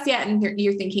success yet. And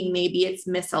you're thinking maybe it's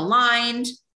misaligned.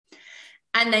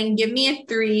 And then give me a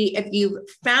 3 if you've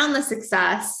found the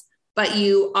success, but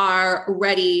you are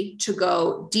ready to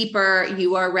go deeper.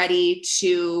 You are ready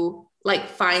to like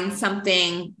find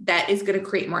something that is going to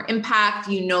create more impact.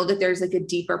 You know that there's like a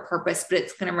deeper purpose, but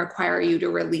it's going to require you to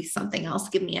release something else.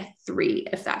 Give me a 3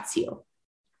 if that's you.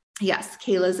 Yes.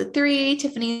 Kayla's a 3.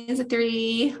 Tiffany is a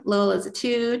 3. Lowell is a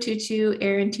 2, 2, 2.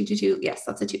 Aaron, 2, 2, 2. Yes,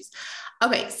 that's a 2s.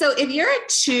 Okay. So if you're a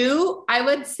 2, I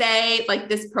would say like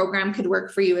this program could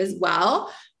work for you as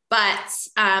well. But,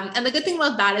 and the good thing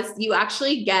about that is you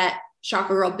actually get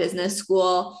Chakra Girl Business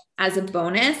School as a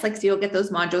bonus. Like, so you'll get those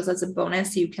modules as a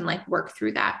bonus. So you can like work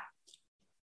through that.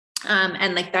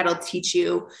 And like, that'll teach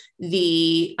you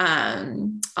the,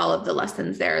 all of the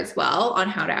lessons there as well on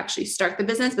how to actually start the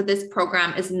business. But this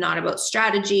program is not about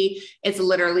strategy. It's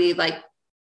literally like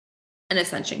an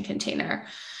ascension container.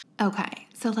 Okay.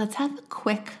 So let's have a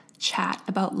quick chat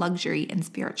about luxury and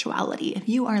spirituality. If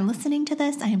you are listening to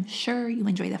this, I am sure you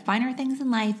enjoy the finer things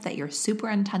in life, that you're super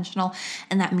intentional,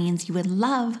 and that means you would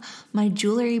love my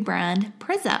jewelry brand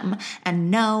Prism.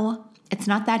 And no, it's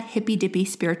not that hippy dippy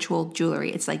spiritual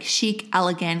jewelry. It's like chic,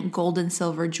 elegant, gold and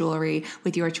silver jewelry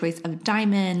with your choice of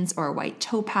diamonds or white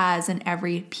topaz, and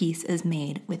every piece is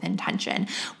made with intention.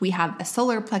 We have a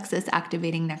solar plexus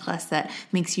activating necklace that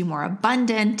makes you more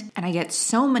abundant, and I get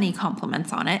so many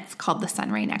compliments on it. It's called the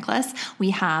Sunray necklace.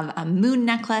 We have a moon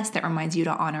necklace that reminds you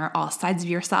to honor all sides of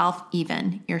yourself,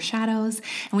 even your shadows.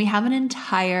 And we have an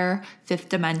entire 5th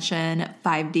dimension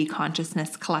 5D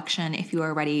consciousness collection if you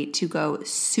are ready to go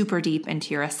super deep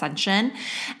into your ascension.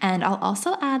 And I'll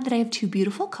also add that I have 2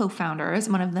 beautiful co-founders.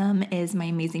 One of them is my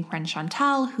amazing friend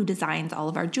Chantal, who designs all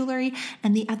of our jewelry,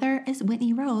 and the other is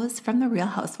Whitney Rose from The Real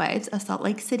Housewives of Salt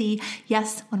Lake City.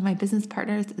 Yes, one of my business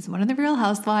partners is one of the Real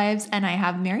Housewives, and I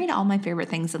have married all my favorite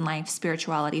things in life: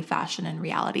 spirituality, fashion, and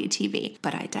reality TV.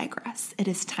 But I digress. It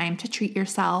is time to treat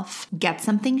yourself. Get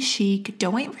something chic.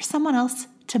 Don't wait for someone else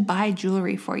to buy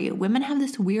jewelry for you. Women have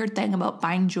this weird thing about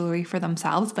buying jewelry for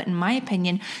themselves, but in my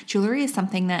opinion, jewelry is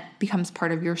something that becomes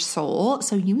part of your soul.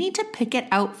 So you need to pick it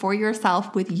out for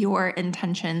yourself with your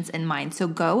intentions in mind. So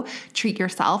go treat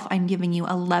yourself. I'm giving you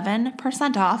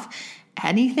 11% off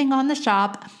anything on the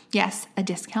shop. Yes, a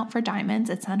discount for diamonds.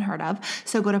 It's unheard of.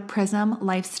 So go to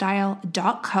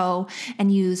prismlifestyle.co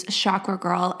and use Chakra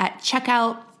Girl at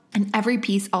checkout. And every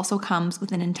piece also comes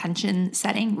with an intention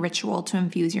setting ritual to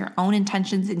infuse your own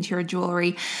intentions into your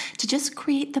jewelry to just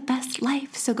create the best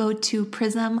life. So go to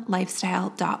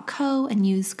prismlifestyle.co and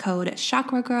use code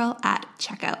ChakraGirl at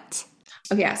checkout.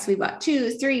 Okay, yes, we've got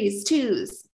 2s, 3s,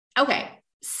 2s. Okay,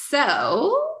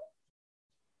 so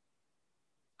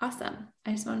awesome.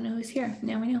 I just want to know who's here.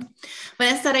 Now we know.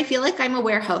 Vanessa said, I feel like I'm a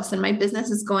warehouse and my business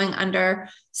is going under.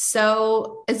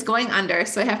 So I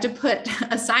have to put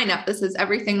a sign up that says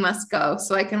everything must go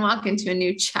so I can walk into a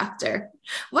new chapter.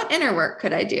 What inner work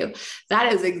could I do?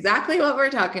 That is exactly what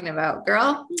we're talking about,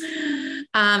 girl.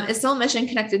 Is soul mission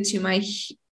connected to my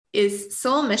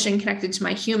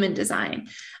human design?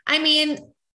 I mean,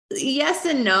 yes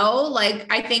and no. Like,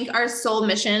 I think our soul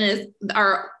mission is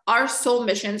our soul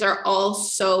missions are all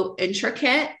so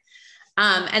intricate.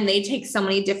 And they take so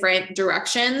many different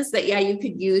directions that, yeah, you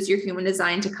could use your human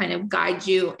design to kind of guide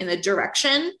you in the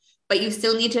direction, but you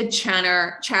still need to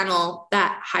channel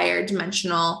that higher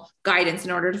dimensional guidance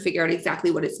in order to figure out exactly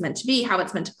what it's meant to be, how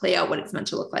it's meant to play out, what it's meant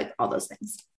to look like, all those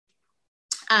things.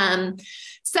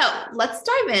 So let's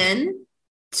dive in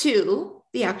to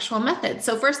the actual method.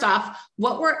 So first off,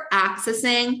 what we're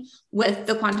accessing with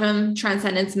the quantum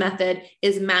transcendence method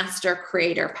is master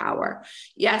creator power.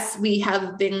 Yes, we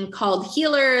have been called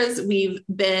healers. We've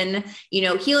been,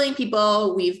 healing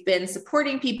people. We've been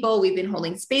supporting people. We've been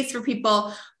holding space for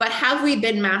people, but have we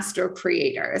been master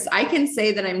creators? I can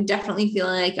say that I'm definitely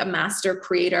feeling like a master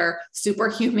creator,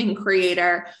 superhuman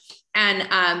creator,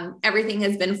 and everything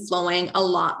has been flowing a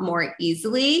lot more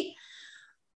easily.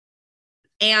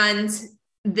 And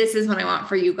this is what I want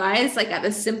for you guys, like at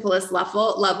the simplest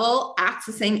level,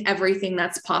 accessing everything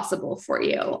that's possible for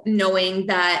you, knowing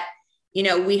that,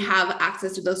 we have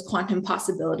access to those quantum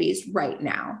possibilities right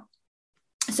now.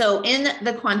 So in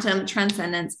the quantum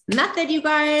transcendence method, you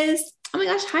guys, oh my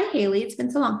gosh, hi, Haley. It's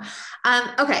been so long.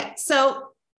 Okay. So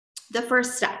the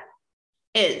first step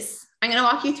is I'm going to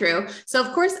walk you through. So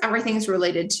of course, everything's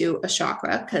related to a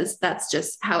chakra because that's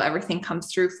just how everything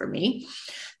comes through for me.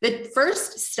 The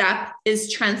first step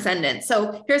is transcendence.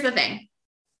 So here's the thing.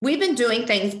 We've been doing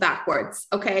things backwards.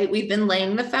 Okay. We've been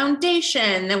laying the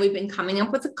foundation, then we've been coming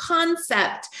up with a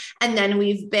concept, and then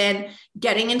we've been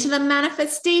getting into the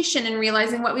manifestation and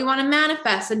realizing what we want to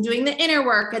manifest and doing the inner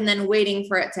work and then waiting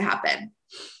for it to happen.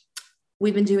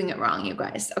 We've been doing it wrong, you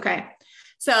guys. Okay.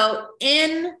 So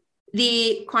in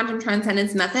the quantum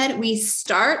transcendence method, we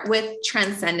start with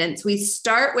transcendence. We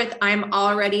start with, I'm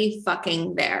already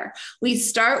fucking there. We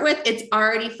start with, it's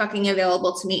already fucking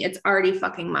available to me. It's already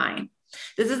fucking mine.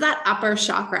 This is that upper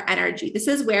chakra energy. This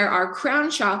is where our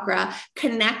crown chakra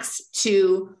connects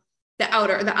to the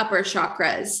upper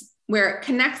chakras, where it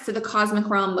connects to the cosmic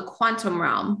realm, the quantum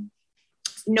realm,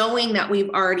 knowing that we've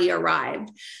already arrived.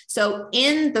 So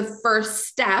in the first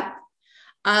step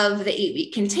of the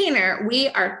 8-week container, we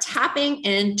are tapping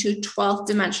into 12th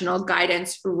dimensional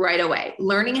guidance right away,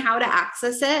 learning how to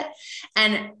access it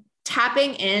and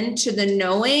tapping into the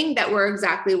knowing that we're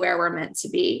exactly where we're meant to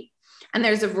be. And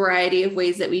there's a variety of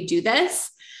ways that we do this.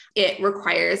 It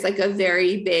requires like a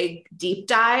very big deep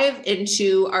dive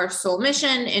into our soul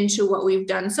mission, into what we've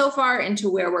done so far,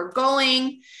 into where we're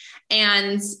going.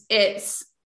 And it's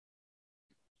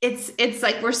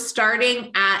like we're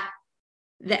starting at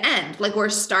the end, like we're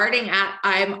starting at,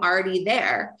 I'm already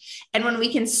there. And when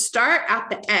we can start at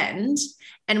the end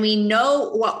and we know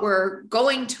what we're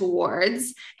going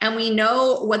towards and we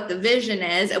know what the vision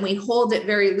is and we hold it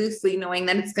very loosely, knowing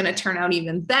that it's going to turn out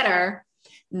even better,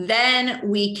 then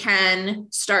we can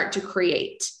start to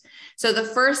create. So the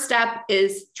first step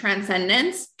is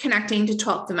transcendence, connecting to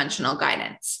 12th dimensional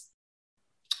guidance.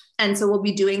 And so we'll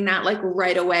be doing that like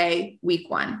right away, week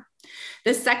 1.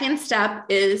 The second step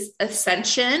is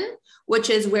ascension,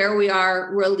 which is where we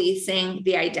are releasing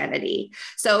the identity.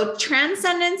 So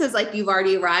transcendence is like you've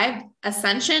already arrived.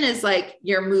 Ascension is like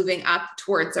you're moving up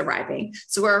towards arriving.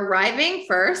 So we're arriving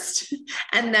first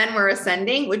and then we're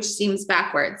ascending, which seems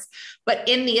backwards. But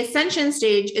in the ascension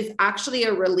stage is actually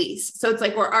a release. So it's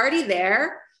like we're already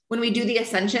there. When we do the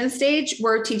ascension stage,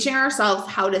 we're teaching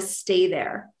ourselves how to stay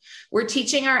there. We're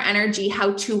teaching our energy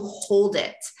how to hold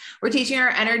it. We're teaching our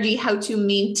energy how to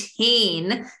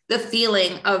maintain the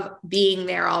feeling of being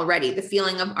there already, the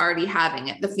feeling of already having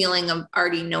it, the feeling of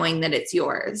already knowing that it's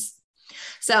yours.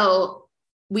 So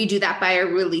we do that by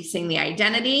releasing the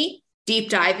identity, deep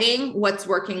diving, what's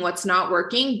working, what's not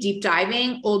working, deep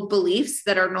diving old beliefs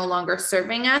that are no longer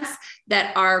serving us,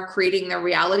 that are creating the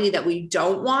reality that we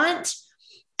don't want.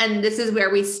 And this is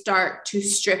where we start to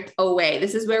strip away.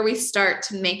 This is where we start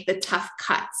to make the tough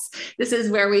cuts. This is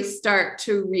where we start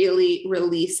to really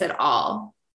release it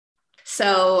all.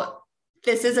 So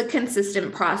this is a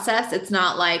consistent process. It's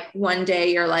not like one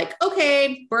day you're like,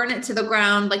 okay, burn it to the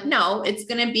ground. Like, no, it's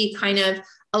going to be kind of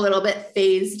a little bit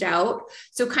phased out.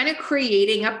 So kind of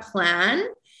creating a plan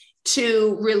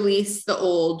to release the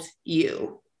old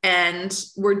you. And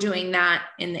we're doing that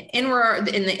in the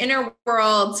inner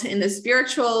world, in the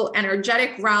spiritual,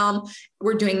 energetic realm.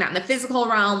 We're doing that in the physical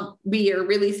realm. We are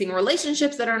releasing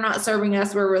relationships that are not serving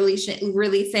us. We're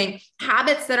releasing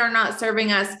habits that are not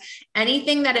serving us.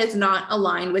 Anything that is not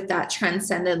aligned with that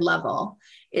transcended level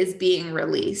is being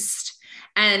released.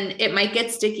 And it might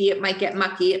get sticky. It might get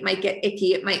mucky. It might get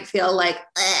icky. It might feel like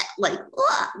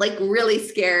really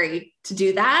scary to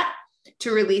do that,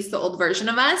 to release the old version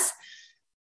of us.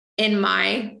 In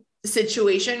my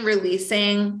situation,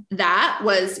 releasing that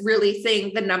was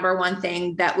releasing the number one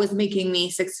thing that was making me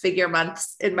 6-figure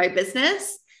months in my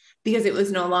business, because it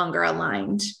was no longer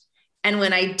aligned. And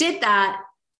when I did that,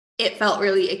 it felt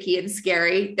really icky and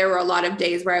scary. There were a lot of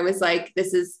days where I was like,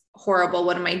 this is horrible.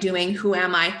 What am I doing? Who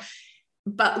am I?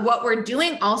 But what we're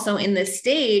doing also in this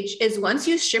stage is once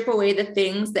you strip away the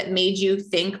things that made you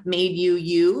think made you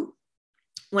you,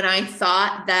 when I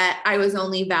thought that I was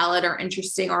only valid or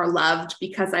interesting or loved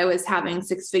because I was having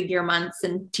 6-figure months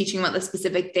and teaching about the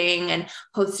specific thing and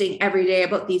posting every day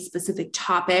about these specific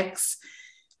topics,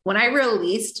 when I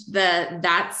released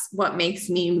that's what makes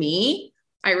me me,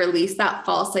 I released that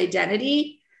false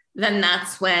identity, then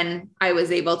that's when I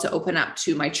was able to open up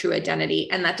to my true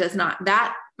identity. And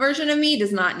that version of me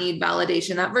does not need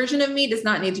validation. That version of me does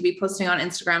not need to be posting on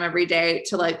Instagram every day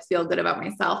to like feel good about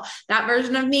myself. That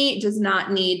version of me does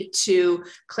not need to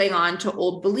cling on to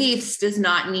old beliefs, does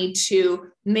not need to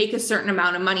make a certain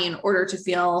amount of money in order to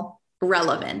feel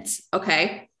relevant.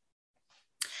 Okay.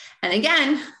 And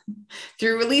again,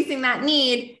 through releasing that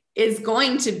need is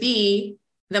going to be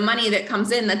the money that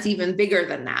comes in that's even bigger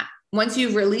than that. Once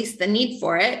you've released the need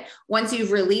for it, once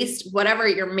you've released whatever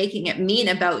you're making it mean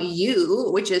about you,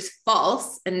 which is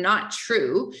false and not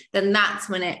true, then that's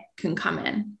when it can come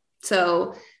in.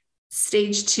 So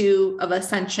stage 2 of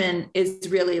ascension is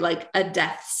really like a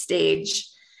death stage,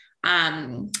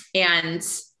 and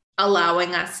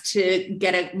allowing us to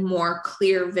get a more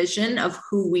clear vision of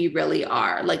who we really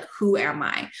are. Like, who am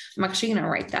I? I'm actually going to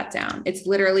write that down. It's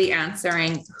literally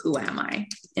answering, who am I,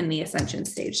 in the ascension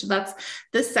stage. So that's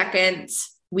the second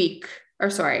week,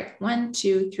 or sorry, 1,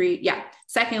 2, 3. Yeah.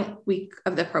 Second week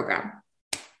of the program.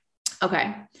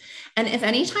 Okay. And if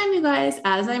anytime, you guys,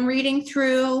 as I'm reading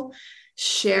through,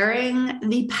 sharing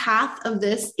the path of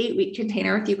this 8-week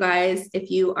container with you guys, if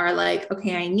you are like,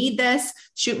 okay, I need this,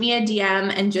 shoot me a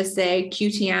DM and just say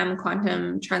QTM,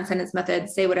 Quantum Transcendence Method,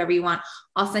 say whatever you want.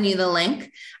 I'll send you the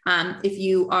link. If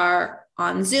you are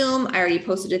on Zoom, I already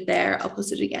posted it there. I'll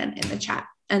post it again in the chat.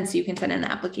 And so you can send in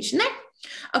the application there.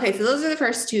 Okay, so those are the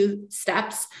first 2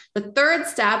 steps. The third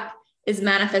step is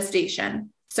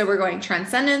manifestation. So we're going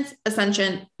transcendence,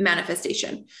 ascension,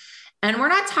 manifestation. And we're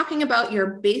not talking about your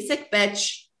basic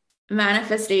bitch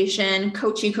manifestation,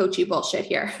 coachy bullshit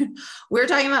here. We're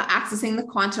talking about accessing the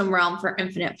quantum realm for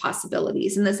infinite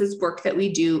possibilities. And this is work that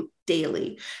we do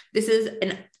daily. This is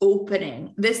an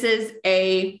opening. This is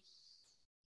a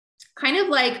kind of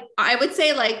like, I would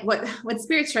say like what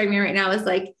Spirit's showing me right now is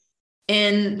like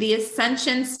in the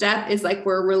ascension step is like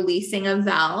we're releasing a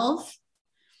valve.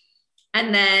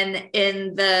 And then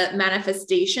in the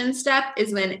manifestation step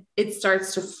is when it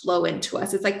starts to flow into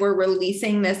us. It's like we're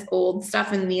releasing this old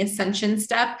stuff in the ascension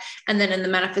step. And then in the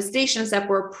manifestation step,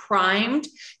 we're primed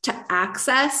to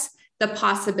access the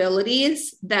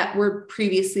possibilities that were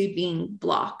previously being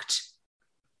blocked.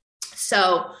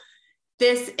 So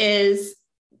this is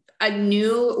a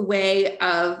new way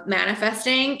of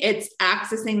manifesting. It's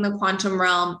accessing the quantum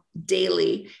realm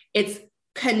daily. It's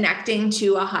connecting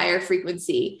to a higher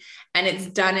frequency, and it's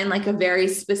done in like a very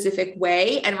specific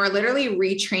way. And we're literally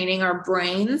retraining our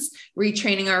brains,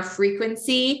 retraining our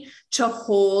frequency to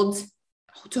hold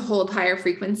higher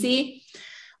frequency.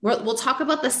 We'll talk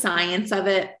about the science of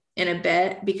it in a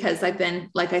bit, because I've been,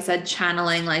 like I said,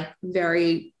 channeling like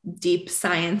very deep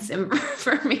science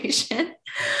information.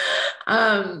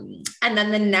 And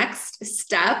then the next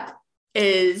step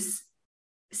is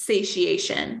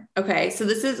satiation. Okay. So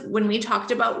this is when we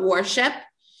talked about worship,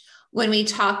 when we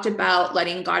talked about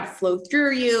letting God flow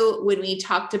through you, when we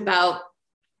talked about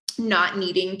not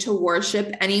needing to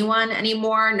worship anyone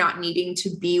anymore, not needing to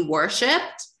be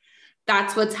worshiped.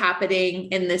 That's what's happening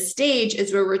in this stage,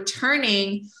 is we're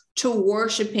returning to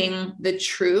worshiping the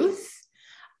truth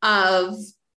of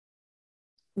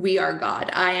we are God.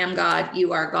 I am God.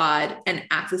 You are God. And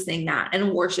accessing that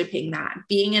and worshiping that,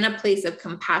 being in a place of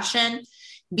compassion,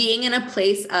 being in a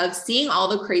place of seeing all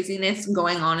the craziness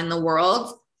going on in the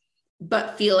world,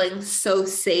 but feeling so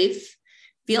safe,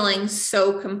 feeling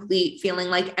so complete, feeling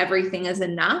like everything is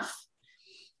enough,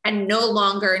 and no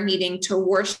longer needing to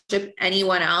worship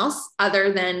anyone else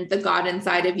other than the God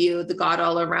inside of you, the God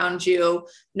all around you,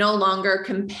 no longer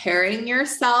comparing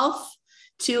yourself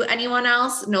to anyone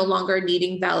else, no longer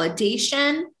needing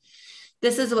validation.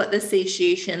 This is what the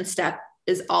satiation step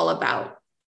is all about.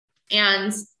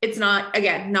 And it's not,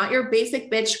 again, not your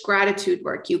basic bitch gratitude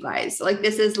work, you guys. Like,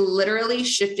 this is literally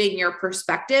shifting your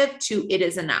perspective to it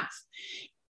is enough.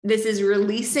 This is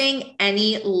releasing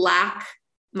any lack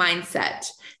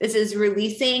mindset. This is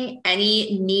releasing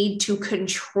any need to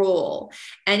control,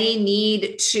 any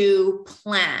need to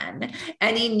plan,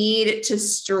 any need to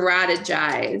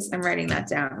strategize. I'm writing that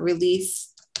down.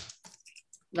 Release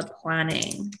the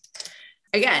planning.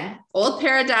 Again, old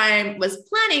paradigm was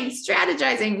planning,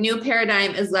 strategizing. New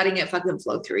paradigm is letting it fucking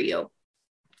flow through you.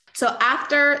 So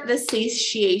after the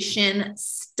satiation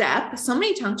step, so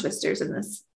many tongue twisters in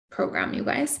this program, you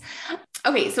guys.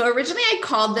 Okay, so originally I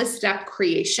called this step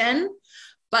creation,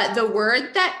 but the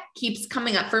word that keeps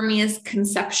coming up for me is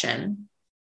conception.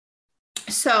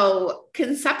 So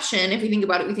conception, if we think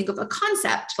about it, we think of a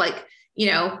concept, like,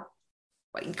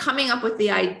 like coming up with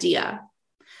the idea.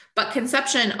 But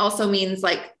conception also means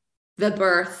like the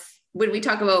birth. When we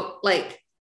talk about like,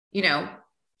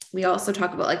 we also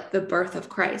talk about like the birth of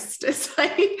Christ.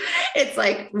 It's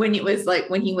like when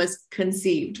he was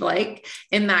conceived, like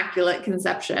immaculate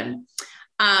conception.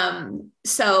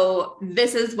 So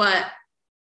this is what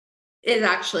is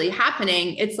actually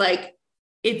happening. It's like,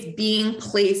 it's being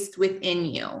placed within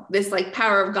you. This like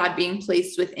power of God being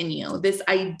placed within you. This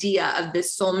idea of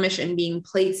this soul mission being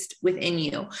placed within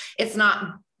you. It's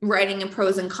not writing a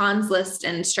pros and cons list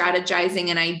and strategizing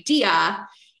an idea.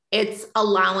 It's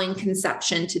allowing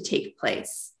conception to take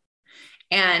place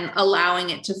and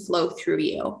allowing it to flow through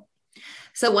you.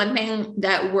 So one thing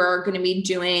that we're going to be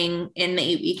doing in the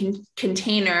 8-week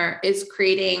container is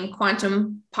creating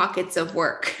quantum pockets of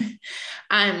work.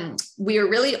 We are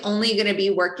really only going to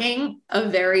be working a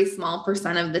very small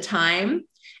percent of the time,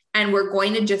 and we're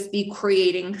going to just be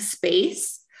creating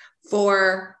space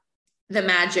for the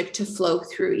magic to flow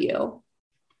through you.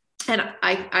 And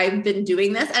I've been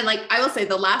doing this. And like, I will say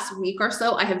the last week or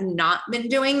so, I have not been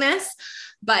doing this,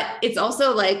 But it's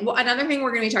also like, well, another thing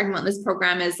we're going to be talking about in this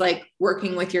program is like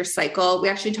working with your cycle. We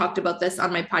actually talked about this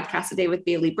on my podcast today with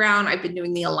Bailey Brown. I've been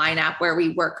doing the Align app where we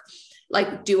work,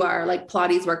 like do our like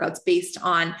Pilates workouts based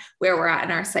on where we're at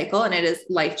in our cycle. And it is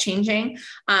life-changing.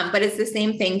 But it's the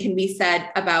same thing can be said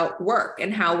about work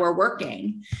and how we're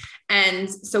working. And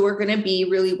so we're going to be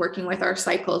really working with our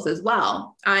cycles as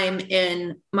well. I'm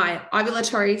in my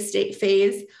ovulatory state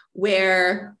phase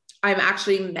where I'm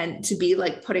actually meant to be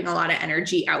like putting a lot of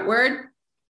energy outward.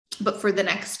 But for the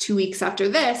next 2 weeks after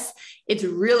this, it's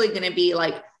really going to be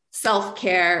like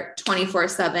self-care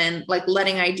 24/7, like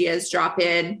letting ideas drop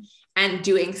in and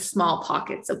doing small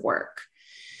pockets of work.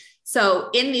 So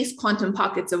in these quantum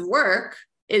pockets of work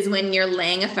is when you're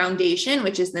laying a foundation,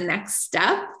 which is the next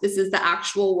step. This is the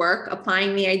actual work,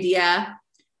 applying the idea,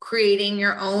 creating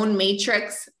your own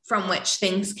matrix from which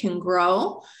things can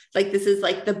grow. Like this is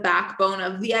like the backbone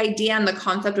of the idea and the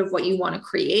concept of what you want to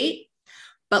create.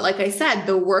 But like I said,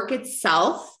 the work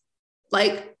itself,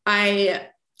 like I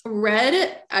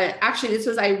read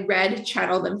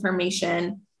channeled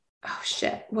information. Oh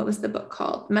shit. What was the book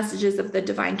called? Messages of the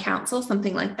Divine Council,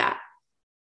 something like that.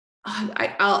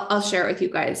 I'll share it with you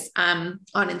guys on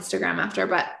Instagram after,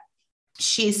 but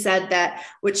she said that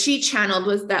what she channeled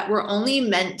was that we're only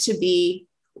meant to be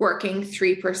working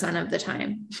 3% of the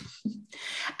time.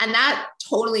 And that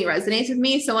totally resonates with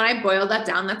me. So when I boil that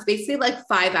down, that's basically like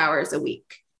 5 hours a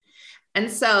week.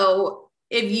 And so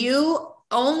if you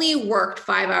only worked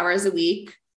 5 hours a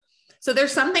week, so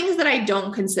there's some things that I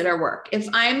don't consider work. If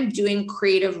I'm doing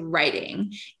creative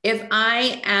writing, if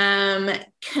I am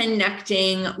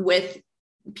connecting with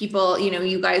people,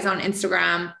 you guys on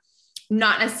Instagram,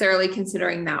 not necessarily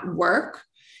considering that work,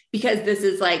 because this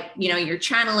is like, you're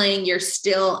channeling, you're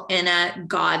still in a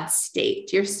God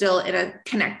state. You're still in a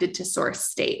connected to source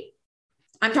state.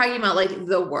 I'm talking about like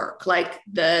the work, like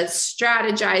the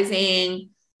strategizing,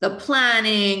 the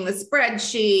planning, the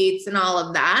spreadsheets and all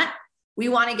of that. We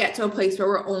want to get to a place where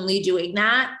we're only doing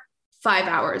that 5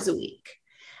 hours a week.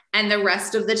 And the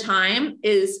rest of the time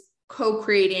is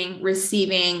co-creating,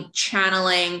 receiving,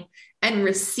 channeling, and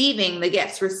receiving the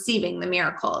gifts, receiving the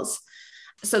miracles.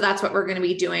 So that's what we're going to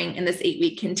be doing in this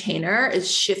 8-week container, is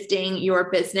shifting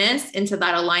your business into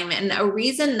that alignment. And a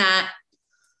reason that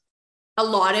a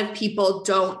lot of people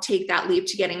don't take that leap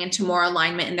to getting into more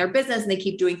alignment in their business and they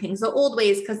keep doing things the old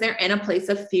ways because they're in a place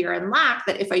of fear and lack,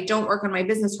 that if I don't work on my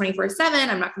business 24/7,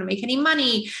 I'm not going to make any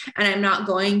money and I'm not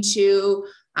going to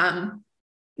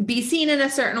be seen in a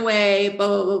certain way, blah,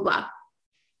 blah, blah, blah.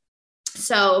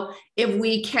 So if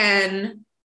we can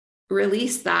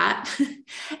release that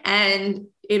and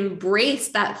embrace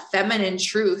that feminine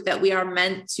truth that we are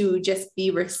meant to just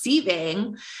be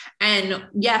receiving. And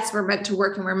yes, we're meant to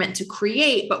work and we're meant to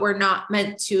create, but we're not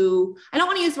meant to, I don't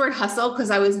want to use the word hustle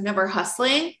because I was never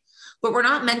hustling, but we're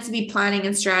not meant to be planning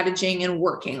and strategizing and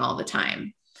working all the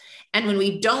time. And when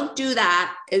we don't do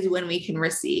that is when we can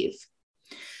receive.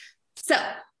 So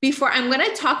before I'm going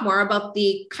to talk more about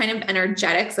the kind of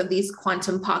energetics of these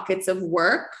quantum pockets of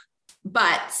work,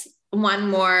 but one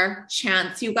more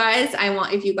chance, you guys.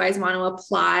 If you guys want to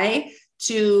apply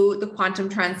to the quantum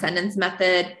transcendence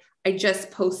method, I just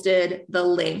posted the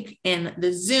link in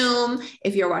the Zoom.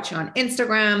 If you're watching on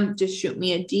Instagram, just shoot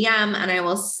me a DM and I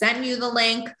will send you the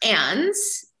link. And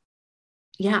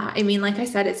yeah, I mean, like I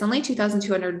said, it's only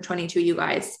 2,222, you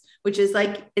guys, which is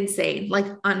like insane, like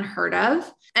unheard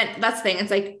of. And that's the thing.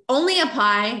 It's like only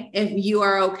apply if you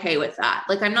are okay with that.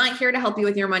 Like, I'm not here to help you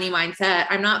with your money mindset.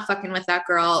 I'm not fucking with that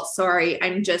girl. Sorry.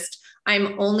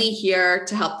 I'm only here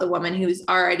to help the woman who's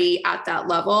already at that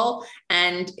level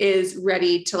and is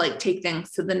ready to like take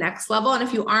things to the next level. And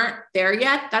if you aren't there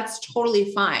yet, that's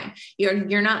totally fine.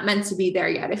 You're not meant to be there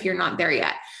yet if you're not there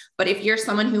yet. But if you're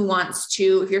someone who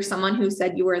if you're someone who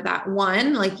said you were that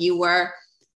one, like you were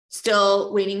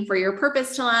still waiting for your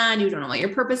purpose to land, you don't know what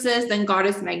your purpose is, then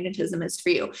Goddess Magnetism is for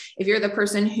you. If you're the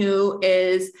person who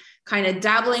is kind of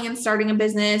dabbling in starting a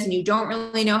business and you don't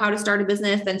really know how to start a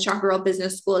business, then Chakra Girl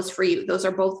Business School is for you. Those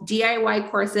are both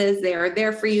DIY courses. They are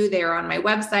there for you. They are on my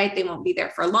website. They won't be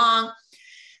there for long.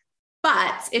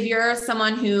 But if you're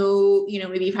someone who,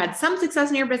 maybe you've had some success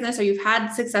in your business or you've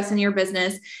had success in your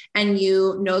business and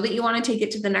you know that you want to take it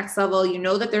to the next level, you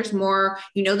know that there's more,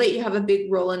 you know that you have a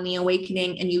big role in the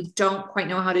awakening and you don't quite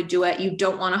know how to do it. You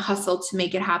don't want to hustle to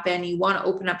make it happen. You want to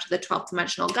open up to the 12th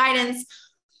dimensional guidance,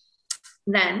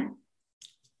 then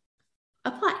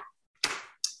apply.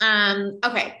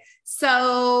 Okay.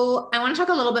 So I want to talk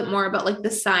a little bit more about like the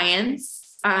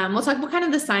science. We'll talk about kind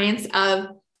of the science of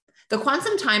the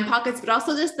quantum time pockets, but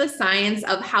also just the science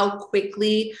of how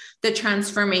quickly the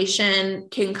transformation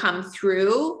can come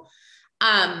through.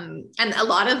 And a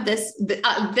lot of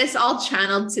this all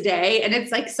channeled today. And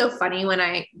it's like so funny when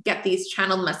I get these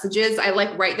channeled messages, I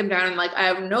like write them down and I'm like, I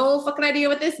have no fucking idea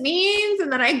what this means.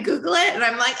 And then I Google it and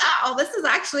I'm like, oh, this is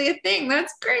actually a thing.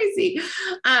 That's crazy.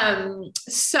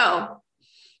 So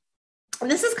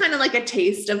this is kind of like a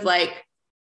taste of like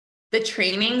the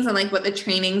trainings and like what the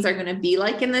trainings are going to be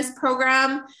like in this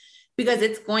program, because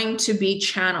it's going to be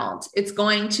channeled. It's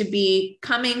going to be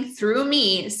coming through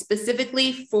me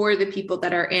specifically for the people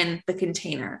that are in the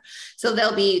container. So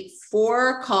there'll be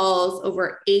 4 calls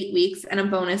over 8 weeks and a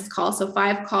bonus call. So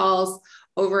 5 calls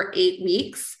over 8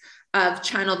 weeks of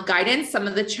channeled guidance. Some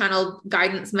of the channeled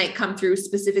guidance might come through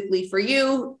specifically for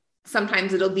you.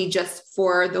 Sometimes it'll be just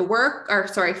for the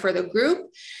for the group.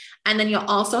 And then you'll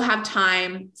also have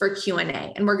time for Q&A.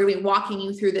 And we're going to be walking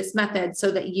you through this method so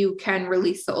that you can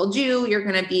release the old you. You're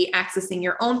going to be accessing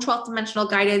your own 12th dimensional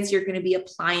guidance. You're going to be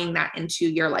applying that into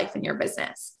your life and your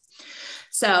business.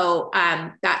 So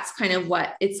that's kind of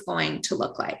what it's going to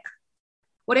look like.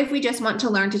 What if we just want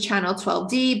to learn to channel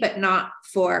 12D, but not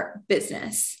for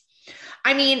business?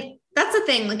 I mean, that's the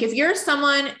thing. Like if you're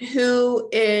someone who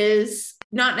is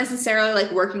not necessarily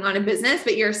like working on a business,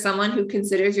 but you're someone who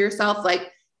considers yourself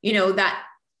like, that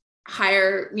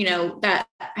higher, that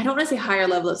I don't want to say higher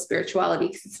level of spirituality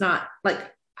because it's not like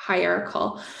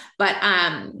hierarchical, but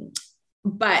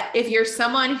if you're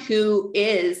someone who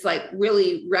is like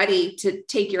really ready to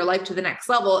take your life to the next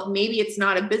level, maybe it's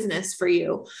not a business for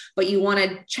you, but you want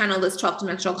to channel this 12th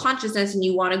dimensional consciousness and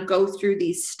you want to go through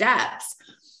these steps.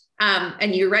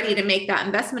 And you're ready to make that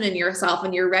investment in yourself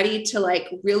and you're ready to like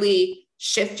really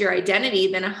shift your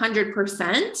identity, then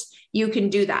 100% you can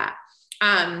do that.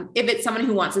 If it's someone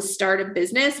who wants to start a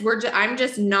business, I'm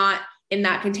just not in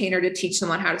that container to teach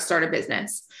someone how to start a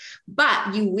business,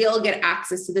 but you will get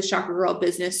access to the Chakra Girl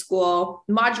Business School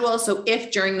module. So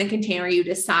if during the container you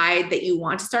decide that you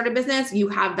want to start a business, you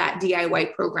have that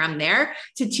DIY program there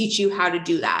to teach you how to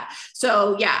do that.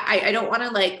 So yeah, I don't want to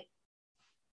like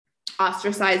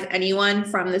ostracize anyone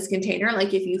from this container.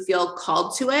 Like if you feel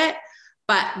called to it,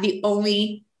 but the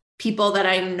only people that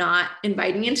I'm not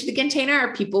inviting into the container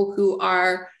are people who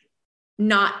are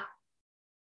not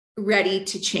ready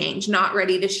to change, not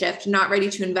ready to shift, not ready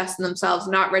to invest in themselves,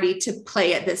 not ready to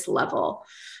play at this level.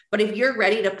 But if you're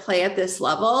ready to play at this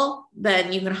level,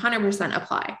 then you can 100%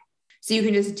 apply. So you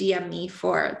can just DM me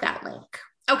for that link.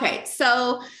 Okay.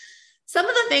 So some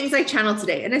of the things I channeled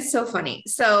today, and it's so funny.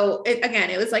 So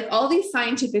it was like all these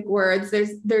scientific words,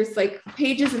 there's like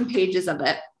pages and pages of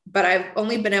it, but I've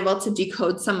only been able to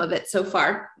decode some of it so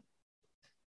far.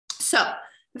 So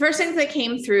the first things that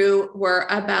came through were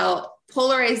about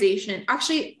polarization.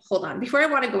 Actually, hold on. Before I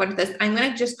want to go into this, I'm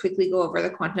going to just quickly go over the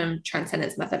quantum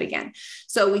transcendence method again.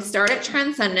 So we start at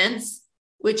transcendence,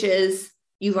 which is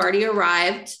you've already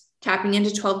arrived, tapping into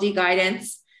 12D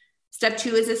guidance. Step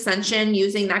 2 is ascension,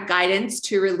 using that guidance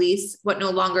to release what no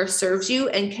longer serves you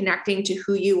and connecting to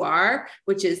who you are,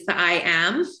 which is the I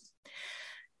am.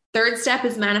 Third step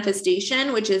is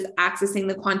manifestation, which is accessing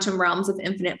the quantum realms of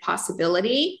infinite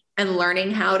possibility and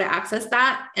learning how to access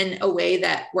that in a way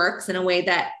that works, in a way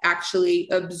that actually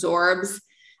absorbs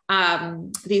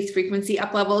these frequency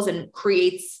up levels and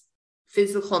creates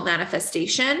physical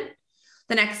manifestation.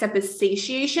 The next step is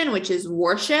satiation, which is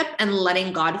worship and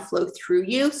letting God flow through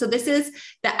you. So this is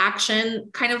the action,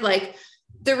 kind of like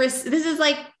this is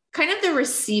like kind of the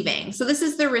receiving. So this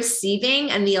is the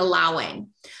receiving and the allowing.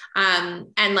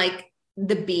 And like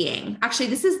the being, actually,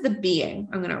 this is the being.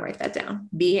 I'm going to write that down.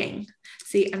 Being.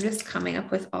 See, I'm just coming up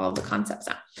with all the concepts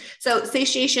now. So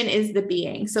satiation is the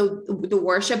being. So the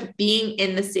worship, being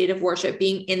in the state of worship,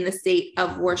 being in the state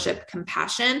of worship,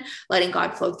 compassion, letting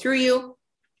God flow through you,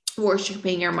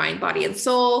 worshiping your mind, body, and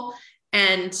soul,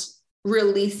 and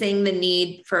releasing the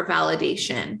need for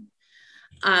validation.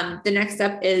 The next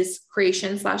step is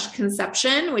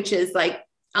creation/conception, which is like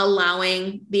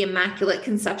allowing the immaculate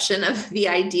conception of the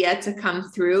idea to come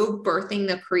through, birthing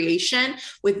the creation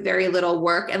with very little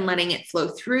work and letting it flow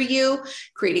through you,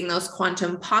 creating those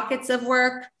quantum pockets of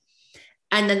work.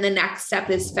 And then the next step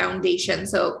is foundation.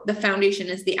 So the foundation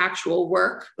is the actual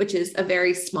work, which is a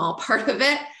very small part of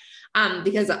it.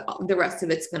 Because the rest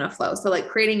of it's going to flow. So like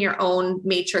creating your own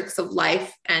matrix of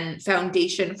life and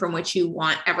foundation from which you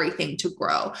want everything to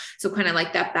grow. So kind of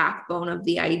like that backbone of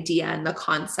the idea and the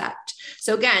concept.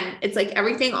 So again, it's like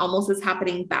everything almost is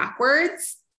happening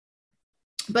backwards,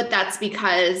 but that's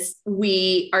because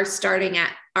we are starting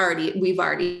at we've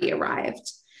already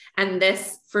arrived. And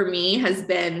this for me has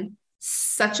been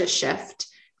such a shift,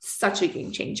 such a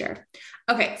game changer.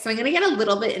 Okay. So I'm going to get a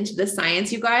little bit into the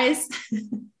science, you guys.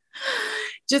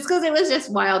 just because it was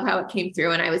just wild how it came through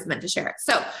and I was meant to share it.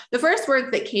 So the first words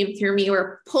that came through me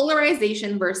were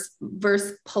polarization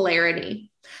versus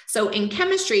polarity. So in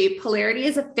chemistry, polarity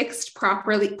is a fixed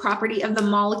property of the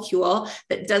molecule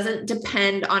that doesn't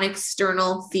depend on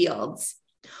external fields.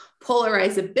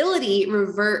 Polarizability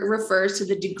refers to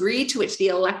the degree to which the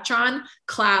electron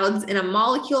clouds in a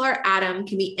molecule or atom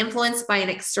can be influenced by an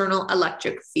external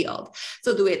electric field.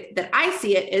 So the way that I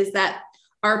see it is that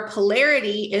our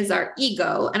polarity is our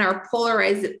ego, and our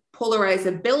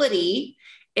polarizability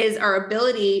is our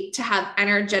ability to have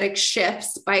energetic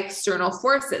shifts by external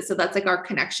forces. So that's like our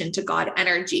connection to God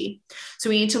energy. So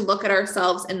we need to look at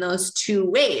ourselves in those two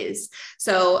ways.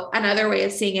 So another way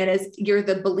of seeing it is you're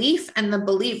the belief and the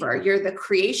believer, you're the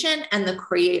creation and the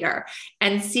creator,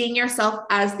 and seeing yourself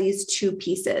as these two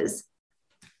pieces.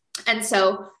 And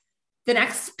so the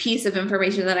next piece of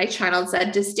information that I channeled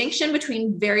said distinction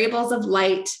between variables of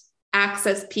light,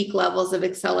 access peak levels of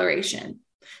acceleration.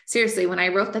 Seriously, when I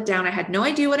wrote that down, I had no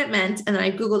idea what it meant. And then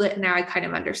I Googled it and now I kind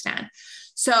of understand.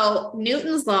 So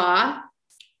Newton's law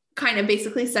kind of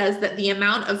basically says that the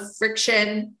amount of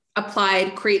friction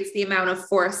applied creates the amount of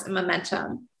force and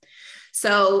momentum.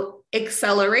 So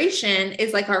acceleration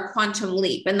is like our quantum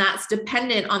leap, and that's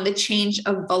dependent on the change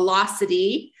of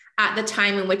velocity at the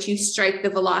time in which you strike the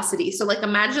velocity. So like,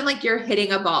 imagine like you're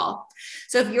hitting a ball.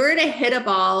 So if you were to hit a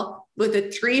ball with a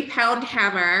 3-pound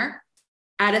hammer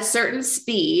at a certain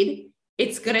speed,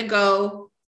 it's going to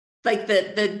go like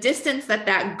the distance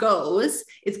that goes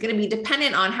is going to be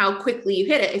dependent on how quickly you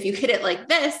hit it. If you hit it like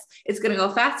this, it's going to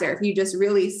go faster. If you just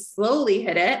really slowly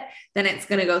hit it, then it's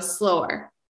going to go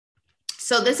slower.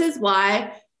 So this is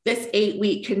why this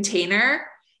 8-week container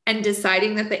and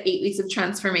deciding that the 8 weeks of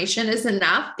transformation is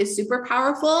enough is super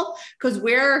powerful, because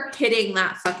we're hitting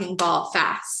that fucking ball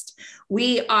fast.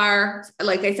 We are,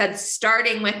 like I said,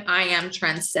 starting with I am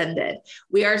transcended.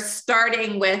 We are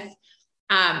starting with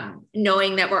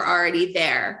knowing that we're already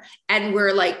there, and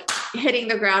we're like hitting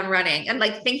the ground running, and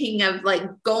like thinking of like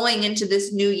going into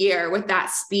this new year with that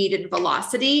speed and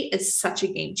velocity is such a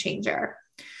game changer.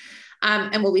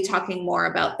 And we'll be talking more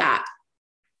about that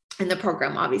in the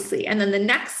program, obviously. And then the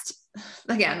next,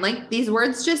 again, like these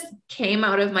words just came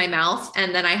out of my mouth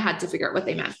and then I had to figure out what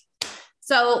they meant.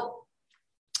 So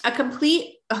when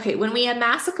we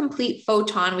amass a complete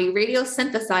photon, we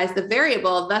radiosynthesize the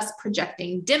variable, thus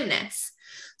projecting dimness.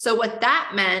 So what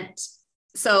that meant,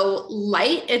 so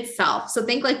light itself, so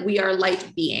think like we are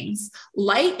light beings.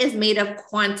 Light is made of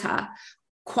quanta.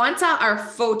 Quanta are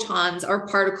photons or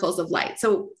particles of light.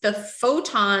 So the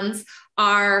photons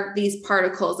are these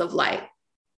particles of light.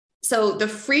 So the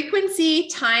frequency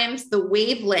times the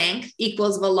wavelength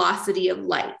equals velocity of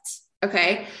light.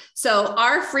 Okay. So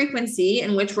our frequency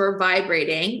in which we're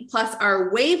vibrating plus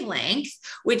our wavelength,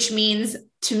 which means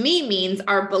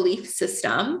our belief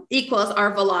system, equals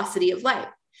our velocity of light.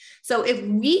 So if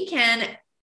we can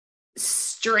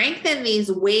strengthen these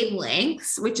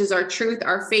wavelengths, which is our truth,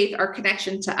 our faith, our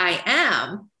connection to I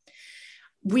am,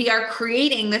 we are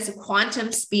creating this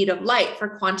quantum speed of light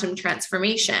for quantum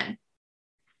transformation.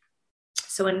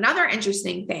 So another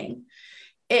interesting thing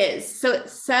is, so it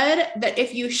said that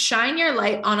if you shine your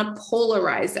light on a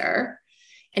polarizer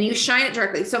and you shine it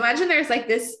directly, so imagine there's like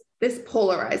this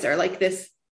polarizer, like this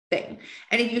thing.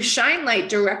 And if you shine light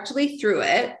directly through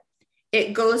it,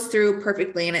 it goes through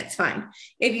perfectly and it's fine.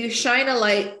 If you shine a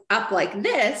light up like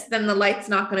this, then the light's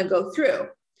not going to go through.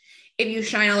 If you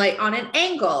shine a light on an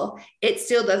angle, it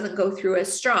still doesn't go through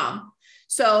as strong.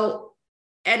 So,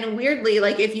 and weirdly,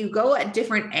 like if you go at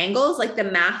different angles, like the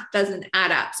math doesn't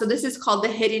add up. So this is called the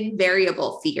hidden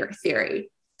variable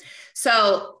theory.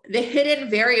 So the hidden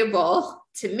variable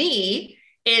to me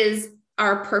is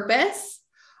our purpose,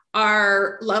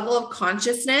 our level of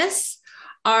consciousness,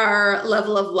 our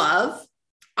level of love,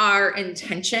 our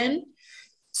intention.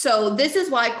 So this is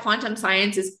why quantum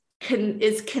science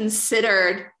is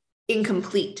considered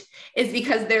incomplete, is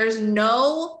because there's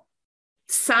no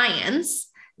science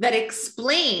that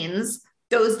explains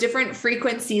those different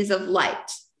frequencies of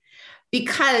light,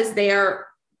 because they are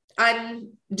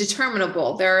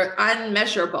undeterminable, they're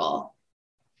unmeasurable.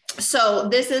 So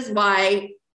this is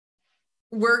why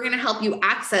we're going to help you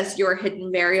access your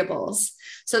hidden variables,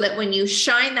 so that when you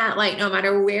shine that light, no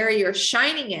matter where you're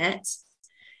shining it,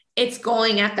 it's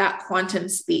going at that quantum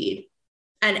speed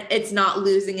and it's not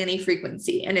losing any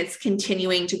frequency and it's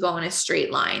continuing to go in a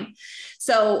straight line.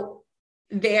 So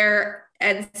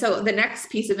the next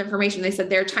piece of information, they said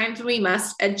there are times when we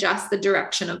must adjust the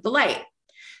direction of the light.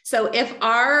 So if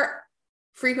our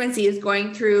frequency is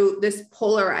going through this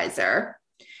polarizer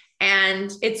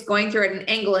and it's going through at an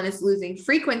angle and it's losing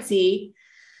frequency,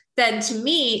 then to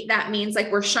me, that means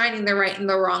like we're shining the right in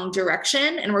the wrong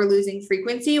direction and we're losing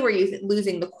frequency. We're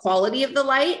losing the quality of the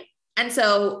light. And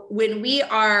so when we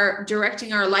are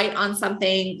directing our light on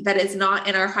something that is not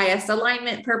in our highest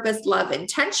alignment, purpose, love,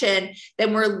 intention,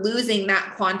 then we're losing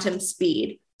that quantum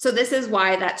speed. So this is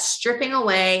why that stripping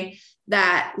away,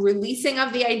 that releasing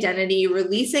of the identity,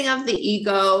 releasing of the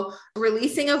ego,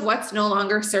 releasing of what's no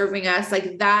longer serving us,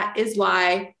 like that is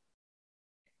why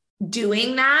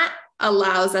doing that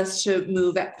allows us to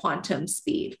move at quantum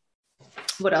speed.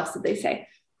 What else did they say?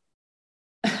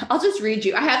 I'll just read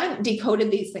you. I haven't decoded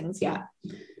these things yet.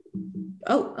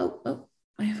 Oh,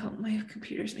 my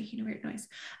computer's making a weird noise.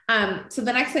 So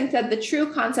the next thing said, the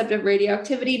true concept of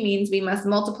radioactivity means we must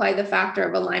multiply the factor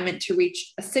of alignment to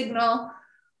reach a signal.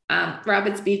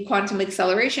 Rapid speed quantum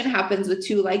acceleration happens with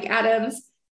two like atoms.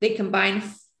 They combine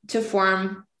to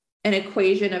form an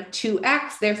equation of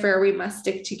 2x. Therefore, we must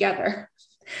stick together.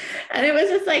 And it was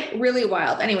just like really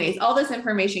wild. Anyways, all this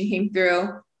information came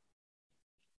through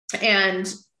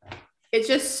and it's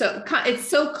just it's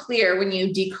so clear when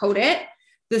you decode it,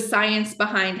 the science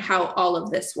behind how all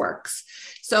of this works.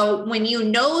 So when you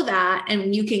know that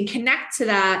and you can connect to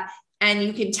that and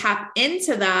you can tap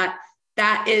into that,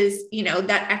 that is,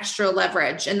 that extra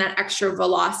leverage and that extra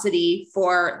velocity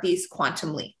for these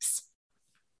quantum leaps.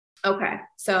 Okay.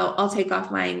 So I'll take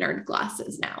off my nerd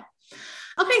glasses now.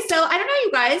 Okay. So I don't know,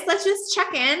 you guys, let's just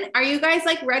check in. Are you guys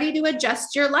like ready to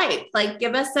adjust your life? Like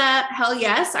give us a hell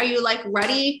yes. Are you like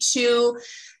ready to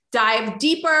dive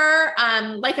deeper?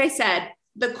 Like I said,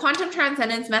 the quantum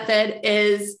transcendence method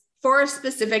is for a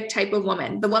specific type of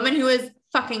woman, the woman who is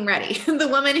fucking ready, the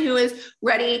woman who is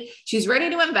ready. She's ready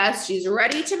to invest. She's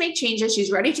ready to make changes.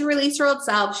 She's ready to release her old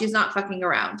self. She's not fucking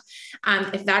around.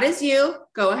 If that is you,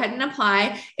 go ahead and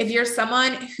apply. If you're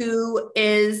someone who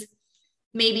is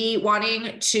maybe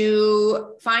wanting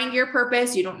to find your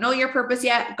purpose, you don't know your purpose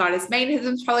yet, Goddess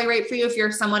Magnetism is probably right for you. If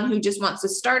you're someone who just wants to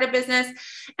start a business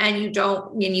and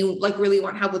you like really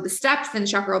want help with the steps, then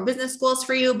Chakra Girl Business School is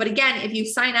for you. But again, if you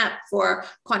sign up for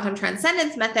Quantum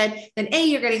Transcendence Method, then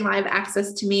you're getting live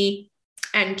access to me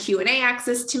and Q&A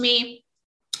access to me,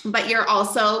 but you're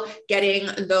also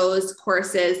getting those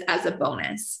courses as a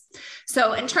bonus.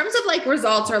 So in terms of like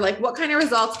results or like what kind of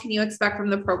results can you expect from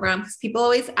the program? Because people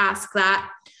always ask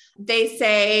that. They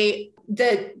say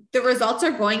that the results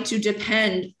are going to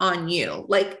depend on you.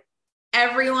 Like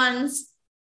everyone's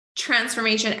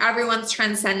transformation, everyone's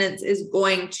transcendence is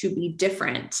going to be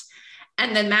different.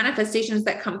 And the manifestations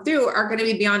that come through are going to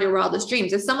be beyond your wildest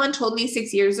dreams. If someone told me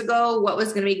 6 years ago what was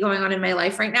going to be going on in my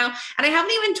life right now, and I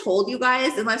haven't even told you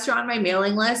guys, unless you're on my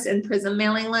mailing list and Prism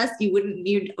mailing list,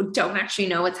 you don't actually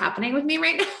know what's happening with me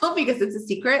right now because it's a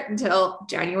secret until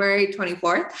January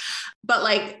 24th. But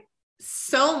like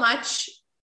so much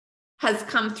has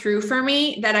come through for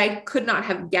me that I could not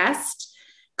have guessed,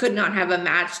 could not have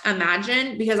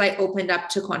imagined because I opened up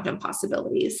to quantum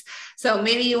possibilities. So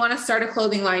maybe you want to start a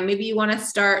clothing line. Maybe you want to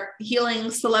start healing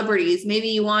celebrities. Maybe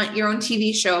you want your own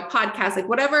TV show, podcast, like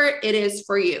whatever it is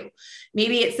for you.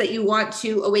 Maybe it's that you want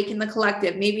to awaken the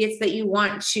collective. Maybe it's that you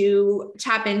want to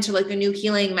tap into like a new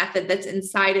healing method that's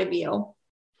inside of you.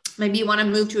 Maybe you want to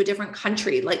move to a different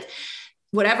country. Like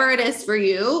whatever it is for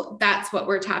you, that's what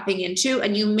we're tapping into.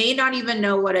 And you may not even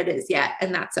know what it is yet.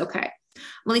 And that's okay.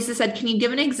 Melissa said, can you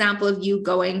give an example of you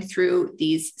going through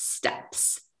these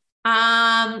steps?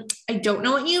 I don't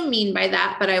know what you mean by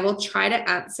that, but I will try to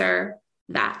answer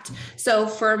that. So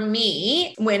for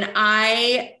me, when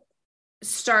I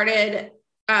started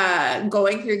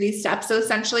going through these steps, so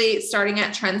essentially starting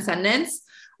at transcendence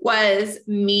was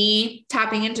me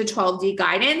tapping into 12D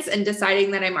guidance and deciding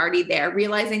that I'm already there,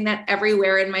 realizing that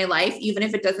everywhere in my life, even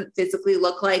if it doesn't physically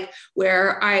look like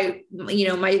where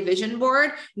my vision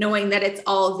board, knowing that it's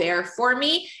all there for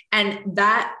me. And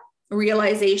that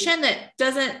realization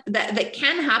that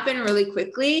can happen really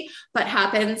quickly, but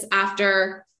happens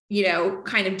after,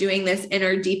 kind of doing this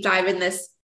inner deep dive in this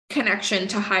connection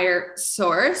to higher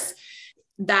source.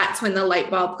 That's when the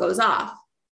light bulb goes off.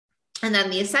 And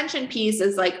then the ascension piece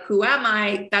is like, who am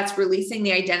I? That's releasing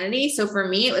the identity. So for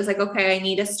me, it was like, okay, I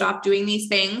need to stop doing these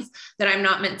things that I'm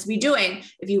not meant to be doing.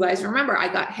 If you guys remember,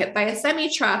 I got hit by a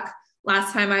semi truck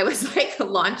last time I was like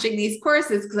launching these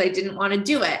courses because I didn't want to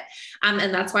do it.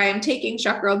 And that's why I'm taking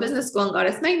Chakra Girl Business School and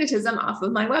Goddess Magnetism off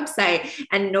of my website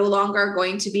and no longer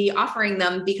going to be offering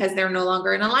them because they're no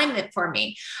longer in alignment for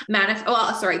me.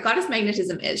 Goddess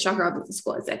Magnetism is, Chakra Girl Business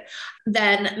School is it.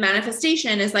 Then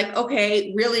manifestation is like,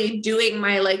 okay, really doing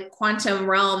my like quantum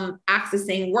realm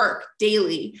accessing work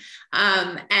daily.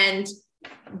 And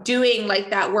doing like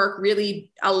that work,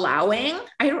 really allowing,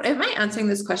 am I answering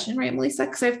this question right, Melissa?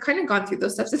 Cause I've kind of gone through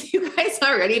those steps with you guys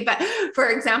already, but for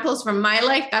examples from my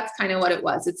life, that's kind of what it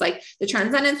was. It's like the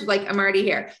transcendence was like, I'm already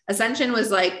here. Ascension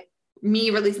was like me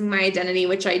releasing my identity,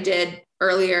 which I did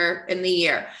earlier in the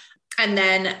year. And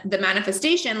then the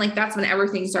manifestation, like that's when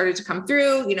everything started to come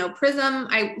through, Prism,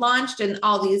 I launched, and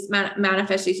all these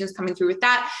manifestations coming through with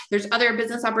that. There's other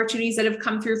business opportunities that have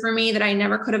come through for me that I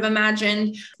never could have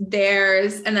imagined.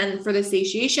 And then for the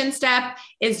satiation step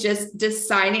is just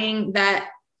deciding that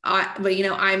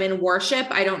I'm in worship.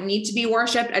 I don't need to be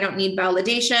worshiped. I don't need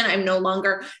validation. I'm no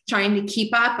longer trying to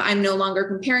keep up. I'm no longer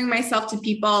comparing myself to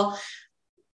people.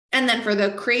 And then for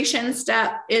the creation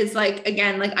step is like,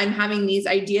 again, like I'm having these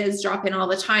ideas drop in all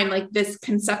the time. Like this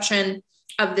conception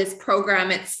of this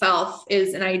program itself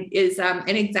is an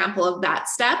example of that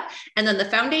step. And then the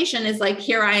foundation is like,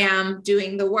 here I am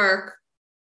doing the work,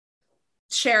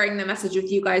 sharing the message with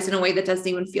you guys in a way that doesn't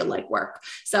even feel like work.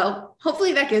 So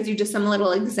hopefully that gives you just some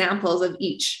little examples of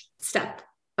each step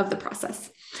of the process.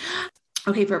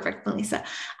 Okay, perfect, Melissa.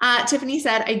 Tiffany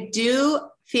said, I do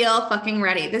feel fucking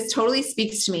ready. This totally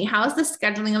speaks to me. How is the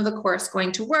scheduling of the course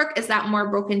going to work? Is that more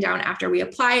broken down after we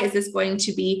apply? Is this going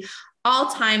to be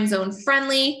all time zone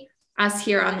friendly as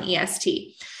here on the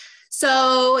EST?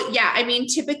 So yeah, I mean,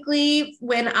 typically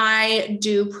when I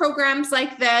do programs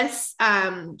like this,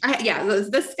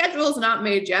 the schedule is not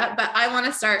made yet, but I want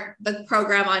to start the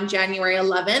program on January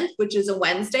 11th, which is a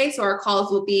Wednesday. So our calls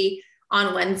will be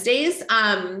on Wednesdays.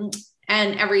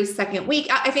 And every second week,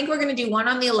 I think we're going to do one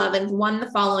on the 11th, one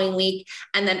the following week,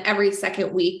 and then every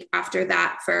second week after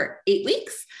that for 8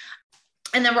 weeks.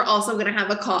 And then we're also going to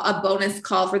have a bonus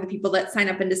call for the people that sign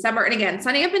up in December. And again,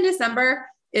 signing up in December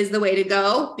is the way to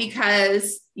go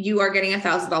because you are getting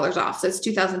 $1,000 off. So it's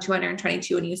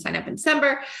 $2,222 when you sign up in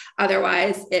December.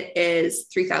 Otherwise it is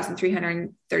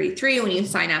 $3,333 when you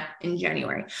sign up in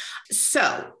January.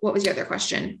 So what was your other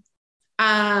question?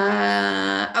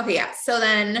 Okay. Yeah. So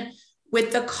then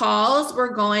with the calls,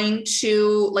 we're going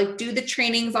to like do the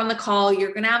trainings on the call.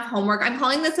 You're going to have homework. I'm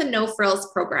calling this a no frills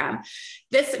program.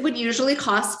 This would usually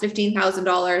cost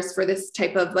 $15,000 for this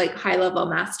type of like high level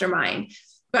mastermind,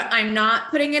 but I'm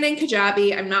not putting it in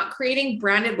Kajabi. I'm not creating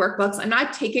branded workbooks. I'm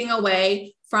not taking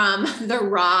away from the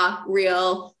raw,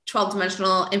 real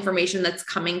 12-dimensional information that's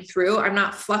coming through. I'm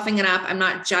not fluffing it up. I'm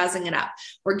not jazzing it up.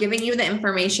 We're giving you the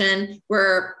information.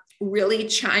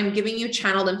 I'm giving you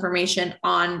channeled information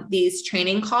on these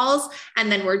training calls.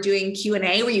 And then we're doing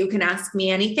Q&A where you can ask me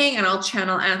anything and I'll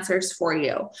channel answers for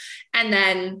you. And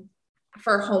then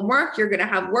for homework, you're going to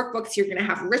have workbooks, you're going to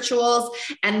have rituals,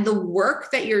 and the work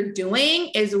that you're doing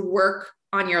is work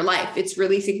on your life. It's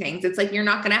releasing things. It's like, you're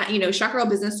not going to, Chakra Girl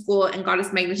Business School and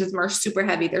Goddess Magnetism are super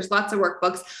heavy. There's lots of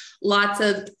workbooks, lots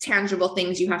of tangible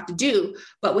things you have to do.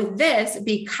 But with this,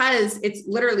 because it's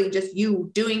literally just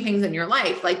you doing things in your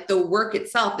life, like the work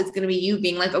itself is going to be you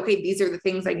being like, okay, these are the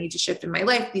things I need to shift in my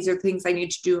life. These are the things I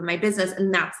need to do in my business.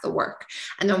 And that's the work.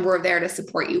 And then we're there to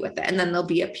support you with it. And then there'll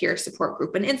be a peer support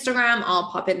group on Instagram.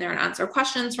 I'll pop in there and answer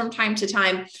questions from time to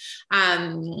time.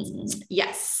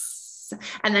 Yes.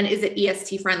 And then is it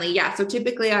EST friendly? Yeah. So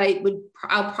typically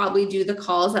I'll probably do the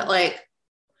calls at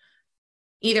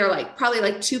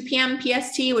probably 2 p.m.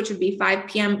 PST, which would be 5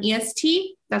 p.m.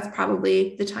 EST. That's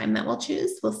probably the time that we'll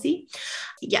choose. We'll see.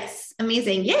 Yes.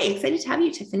 Amazing. Yay. Excited to have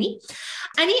you, Tiffany.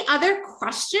 Any other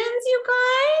questions, you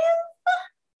guys?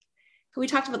 We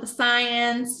talked about the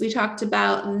science. We talked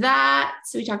about that.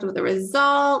 So we talked about the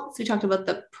results. We talked about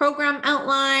the program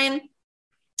outline.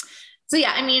 So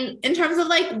yeah, I mean, in terms of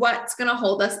like what's going to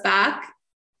hold us back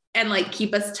and like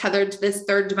keep us tethered to this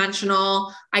third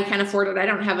dimensional, I can't afford it, I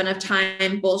don't have enough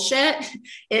time bullshit,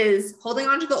 is holding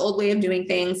on to the old way of doing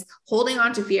things, holding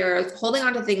on to fears, holding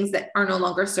on to things that are no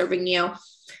longer serving you.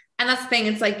 And that's the thing.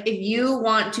 It's like, if you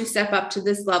want to step up to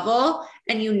this level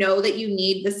and you know that you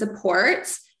need the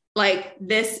support, like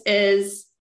this is,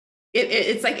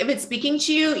 it's like, if it's speaking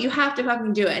to you, you have to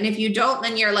fucking do it. And if you don't,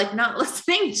 then you're like not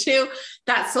listening to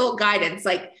that soul guidance.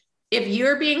 Like if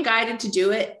you're being guided to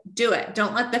do it, do it.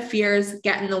 Don't let the fears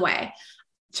get in the way.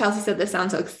 Chelsea said, this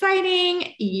sounds so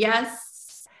exciting.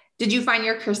 Yes. Did you find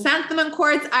your chrysanthemum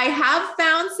quartz? I have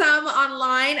found some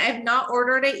online. I've not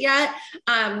ordered it yet.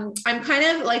 I'm kind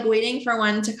of like waiting for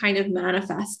one to kind of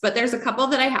manifest, but there's a couple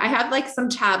that I have like some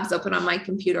tabs open on my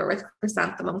computer with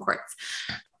chrysanthemum quartz.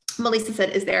 Melissa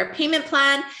said, is there a payment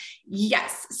plan?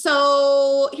 Yes.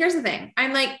 So here's the thing.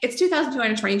 I'm like, it's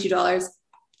 $2,222.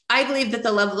 I believe that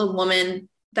the level of woman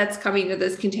that's coming to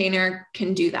this container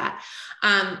can do that.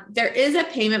 There is a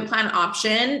payment plan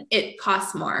option. It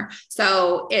costs more.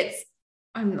 So it's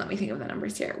Let me think of the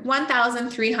numbers here.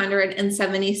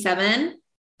 1,377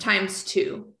 times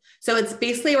 2. So it's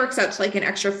basically works out to like an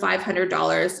extra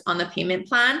 $500 on the payment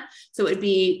plan. So it would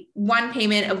be one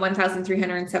payment of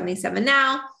 1,377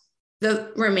 now,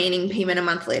 the remaining payment a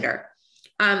month later.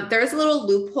 There's a little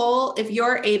loophole. If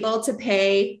you're able to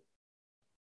pay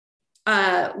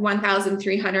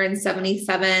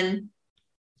 1,377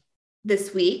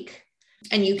 this week,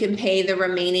 and you can pay the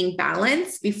remaining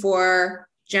balance before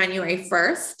January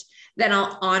 1st, then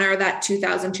I'll honor that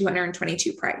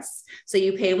 $2,222 price. So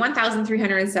you pay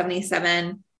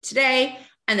 1,377 today.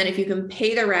 And then if you can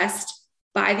pay the rest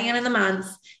by the end of the month,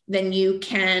 then you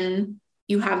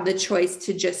have the choice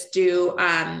to just do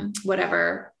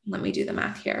whatever. Let me do the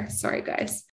math here. Sorry,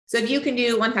 guys. So if you can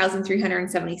do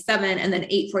 1,377 and then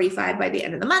 $845 by the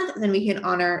end of the month, then we can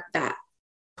honor that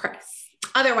price.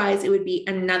 Otherwise, it would be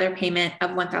another payment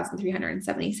of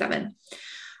 1,377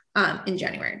 in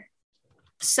January.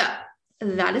 So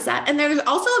that is that. And there's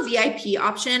also a VIP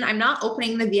option. I'm not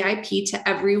opening the VIP to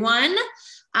everyone.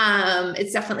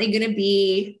 It's definitely going to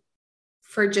be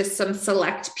for just some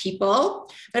select people.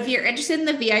 But if you're interested in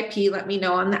the VIP, let me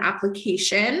know on the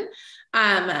application.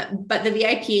 But the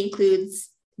VIP includes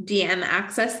DM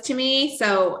access to me.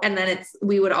 So, and then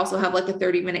we would also have like a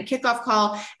 30-minute kickoff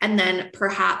call. And then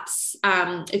perhaps,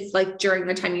 if like during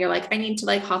the time you're like, I need to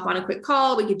like hop on a quick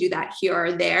call, we could do that here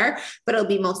or there, but it'll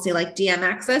be mostly like DM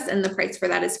access. And the price for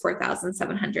that is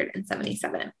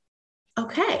 $4,777.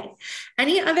 Okay.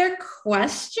 Any other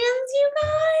questions, you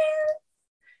guys?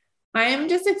 I am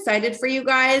just excited for you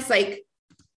guys. Like,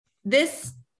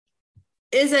 this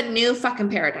is a new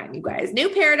fucking paradigm, you guys. New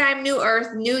paradigm, new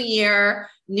earth, new year,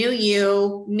 new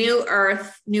you, new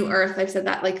earth, new earth. I've said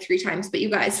that like 3 times, but you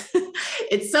guys,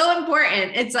 it's so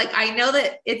important. It's like, I know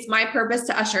that it's my purpose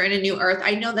to usher in a new earth.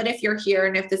 I know that if you're here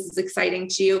and if this is exciting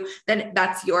to you, then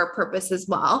that's your purpose as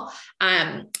well.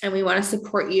 And we want to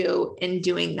support you in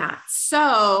doing that.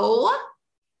 So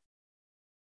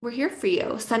we're here for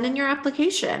you. Send in your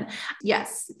application.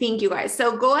 Yes. Thank you, guys.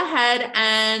 So go ahead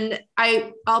and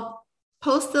I'll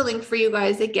post the link for you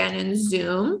guys again in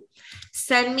Zoom.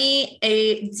 Send me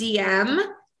a DM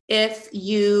if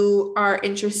you are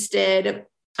interested.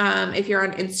 If you're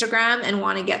on Instagram and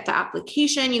want to get the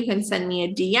application, you can send me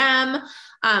a DM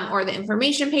or the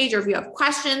information page, or if you have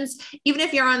questions, even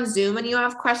if you're on Zoom and you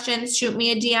have questions, shoot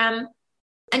me a DM.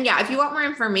 And yeah, if you want more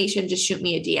information, just shoot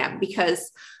me a DM,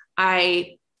 because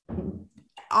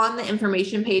on the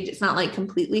information page, it's not like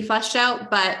completely fleshed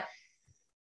out, but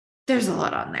there's a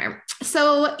lot on there.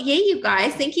 So yay, you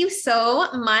guys, thank you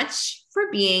so much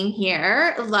for being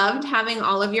here. Loved having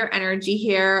all of your energy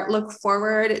here. Look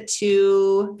forward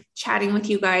to chatting with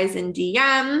you guys in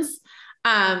DMs.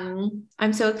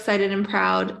 I'm so excited and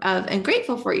proud of and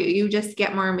grateful for you. You just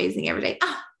get more amazing every day.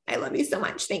 I love you so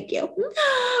much. Thank you.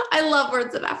 I love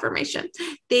words of affirmation.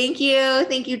 Thank you.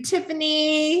 Thank you,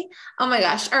 Tiffany. Oh my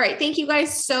gosh. All right. Thank you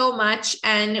guys so much.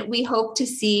 And we hope to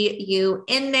see you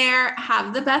in there.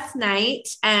 Have the best night,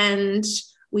 and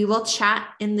we will chat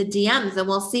in the DMs, and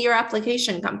we'll see your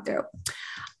application come through.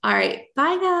 All right.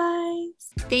 Bye, guys.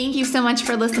 Thank you so much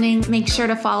for listening. Make sure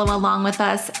to follow along with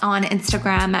us on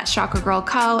Instagram at Chakra Girl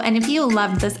Co. And if you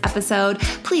loved this episode,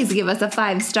 please give us a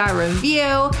 5-star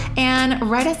review and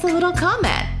write us a little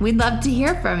comment. We'd love to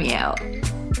hear from you.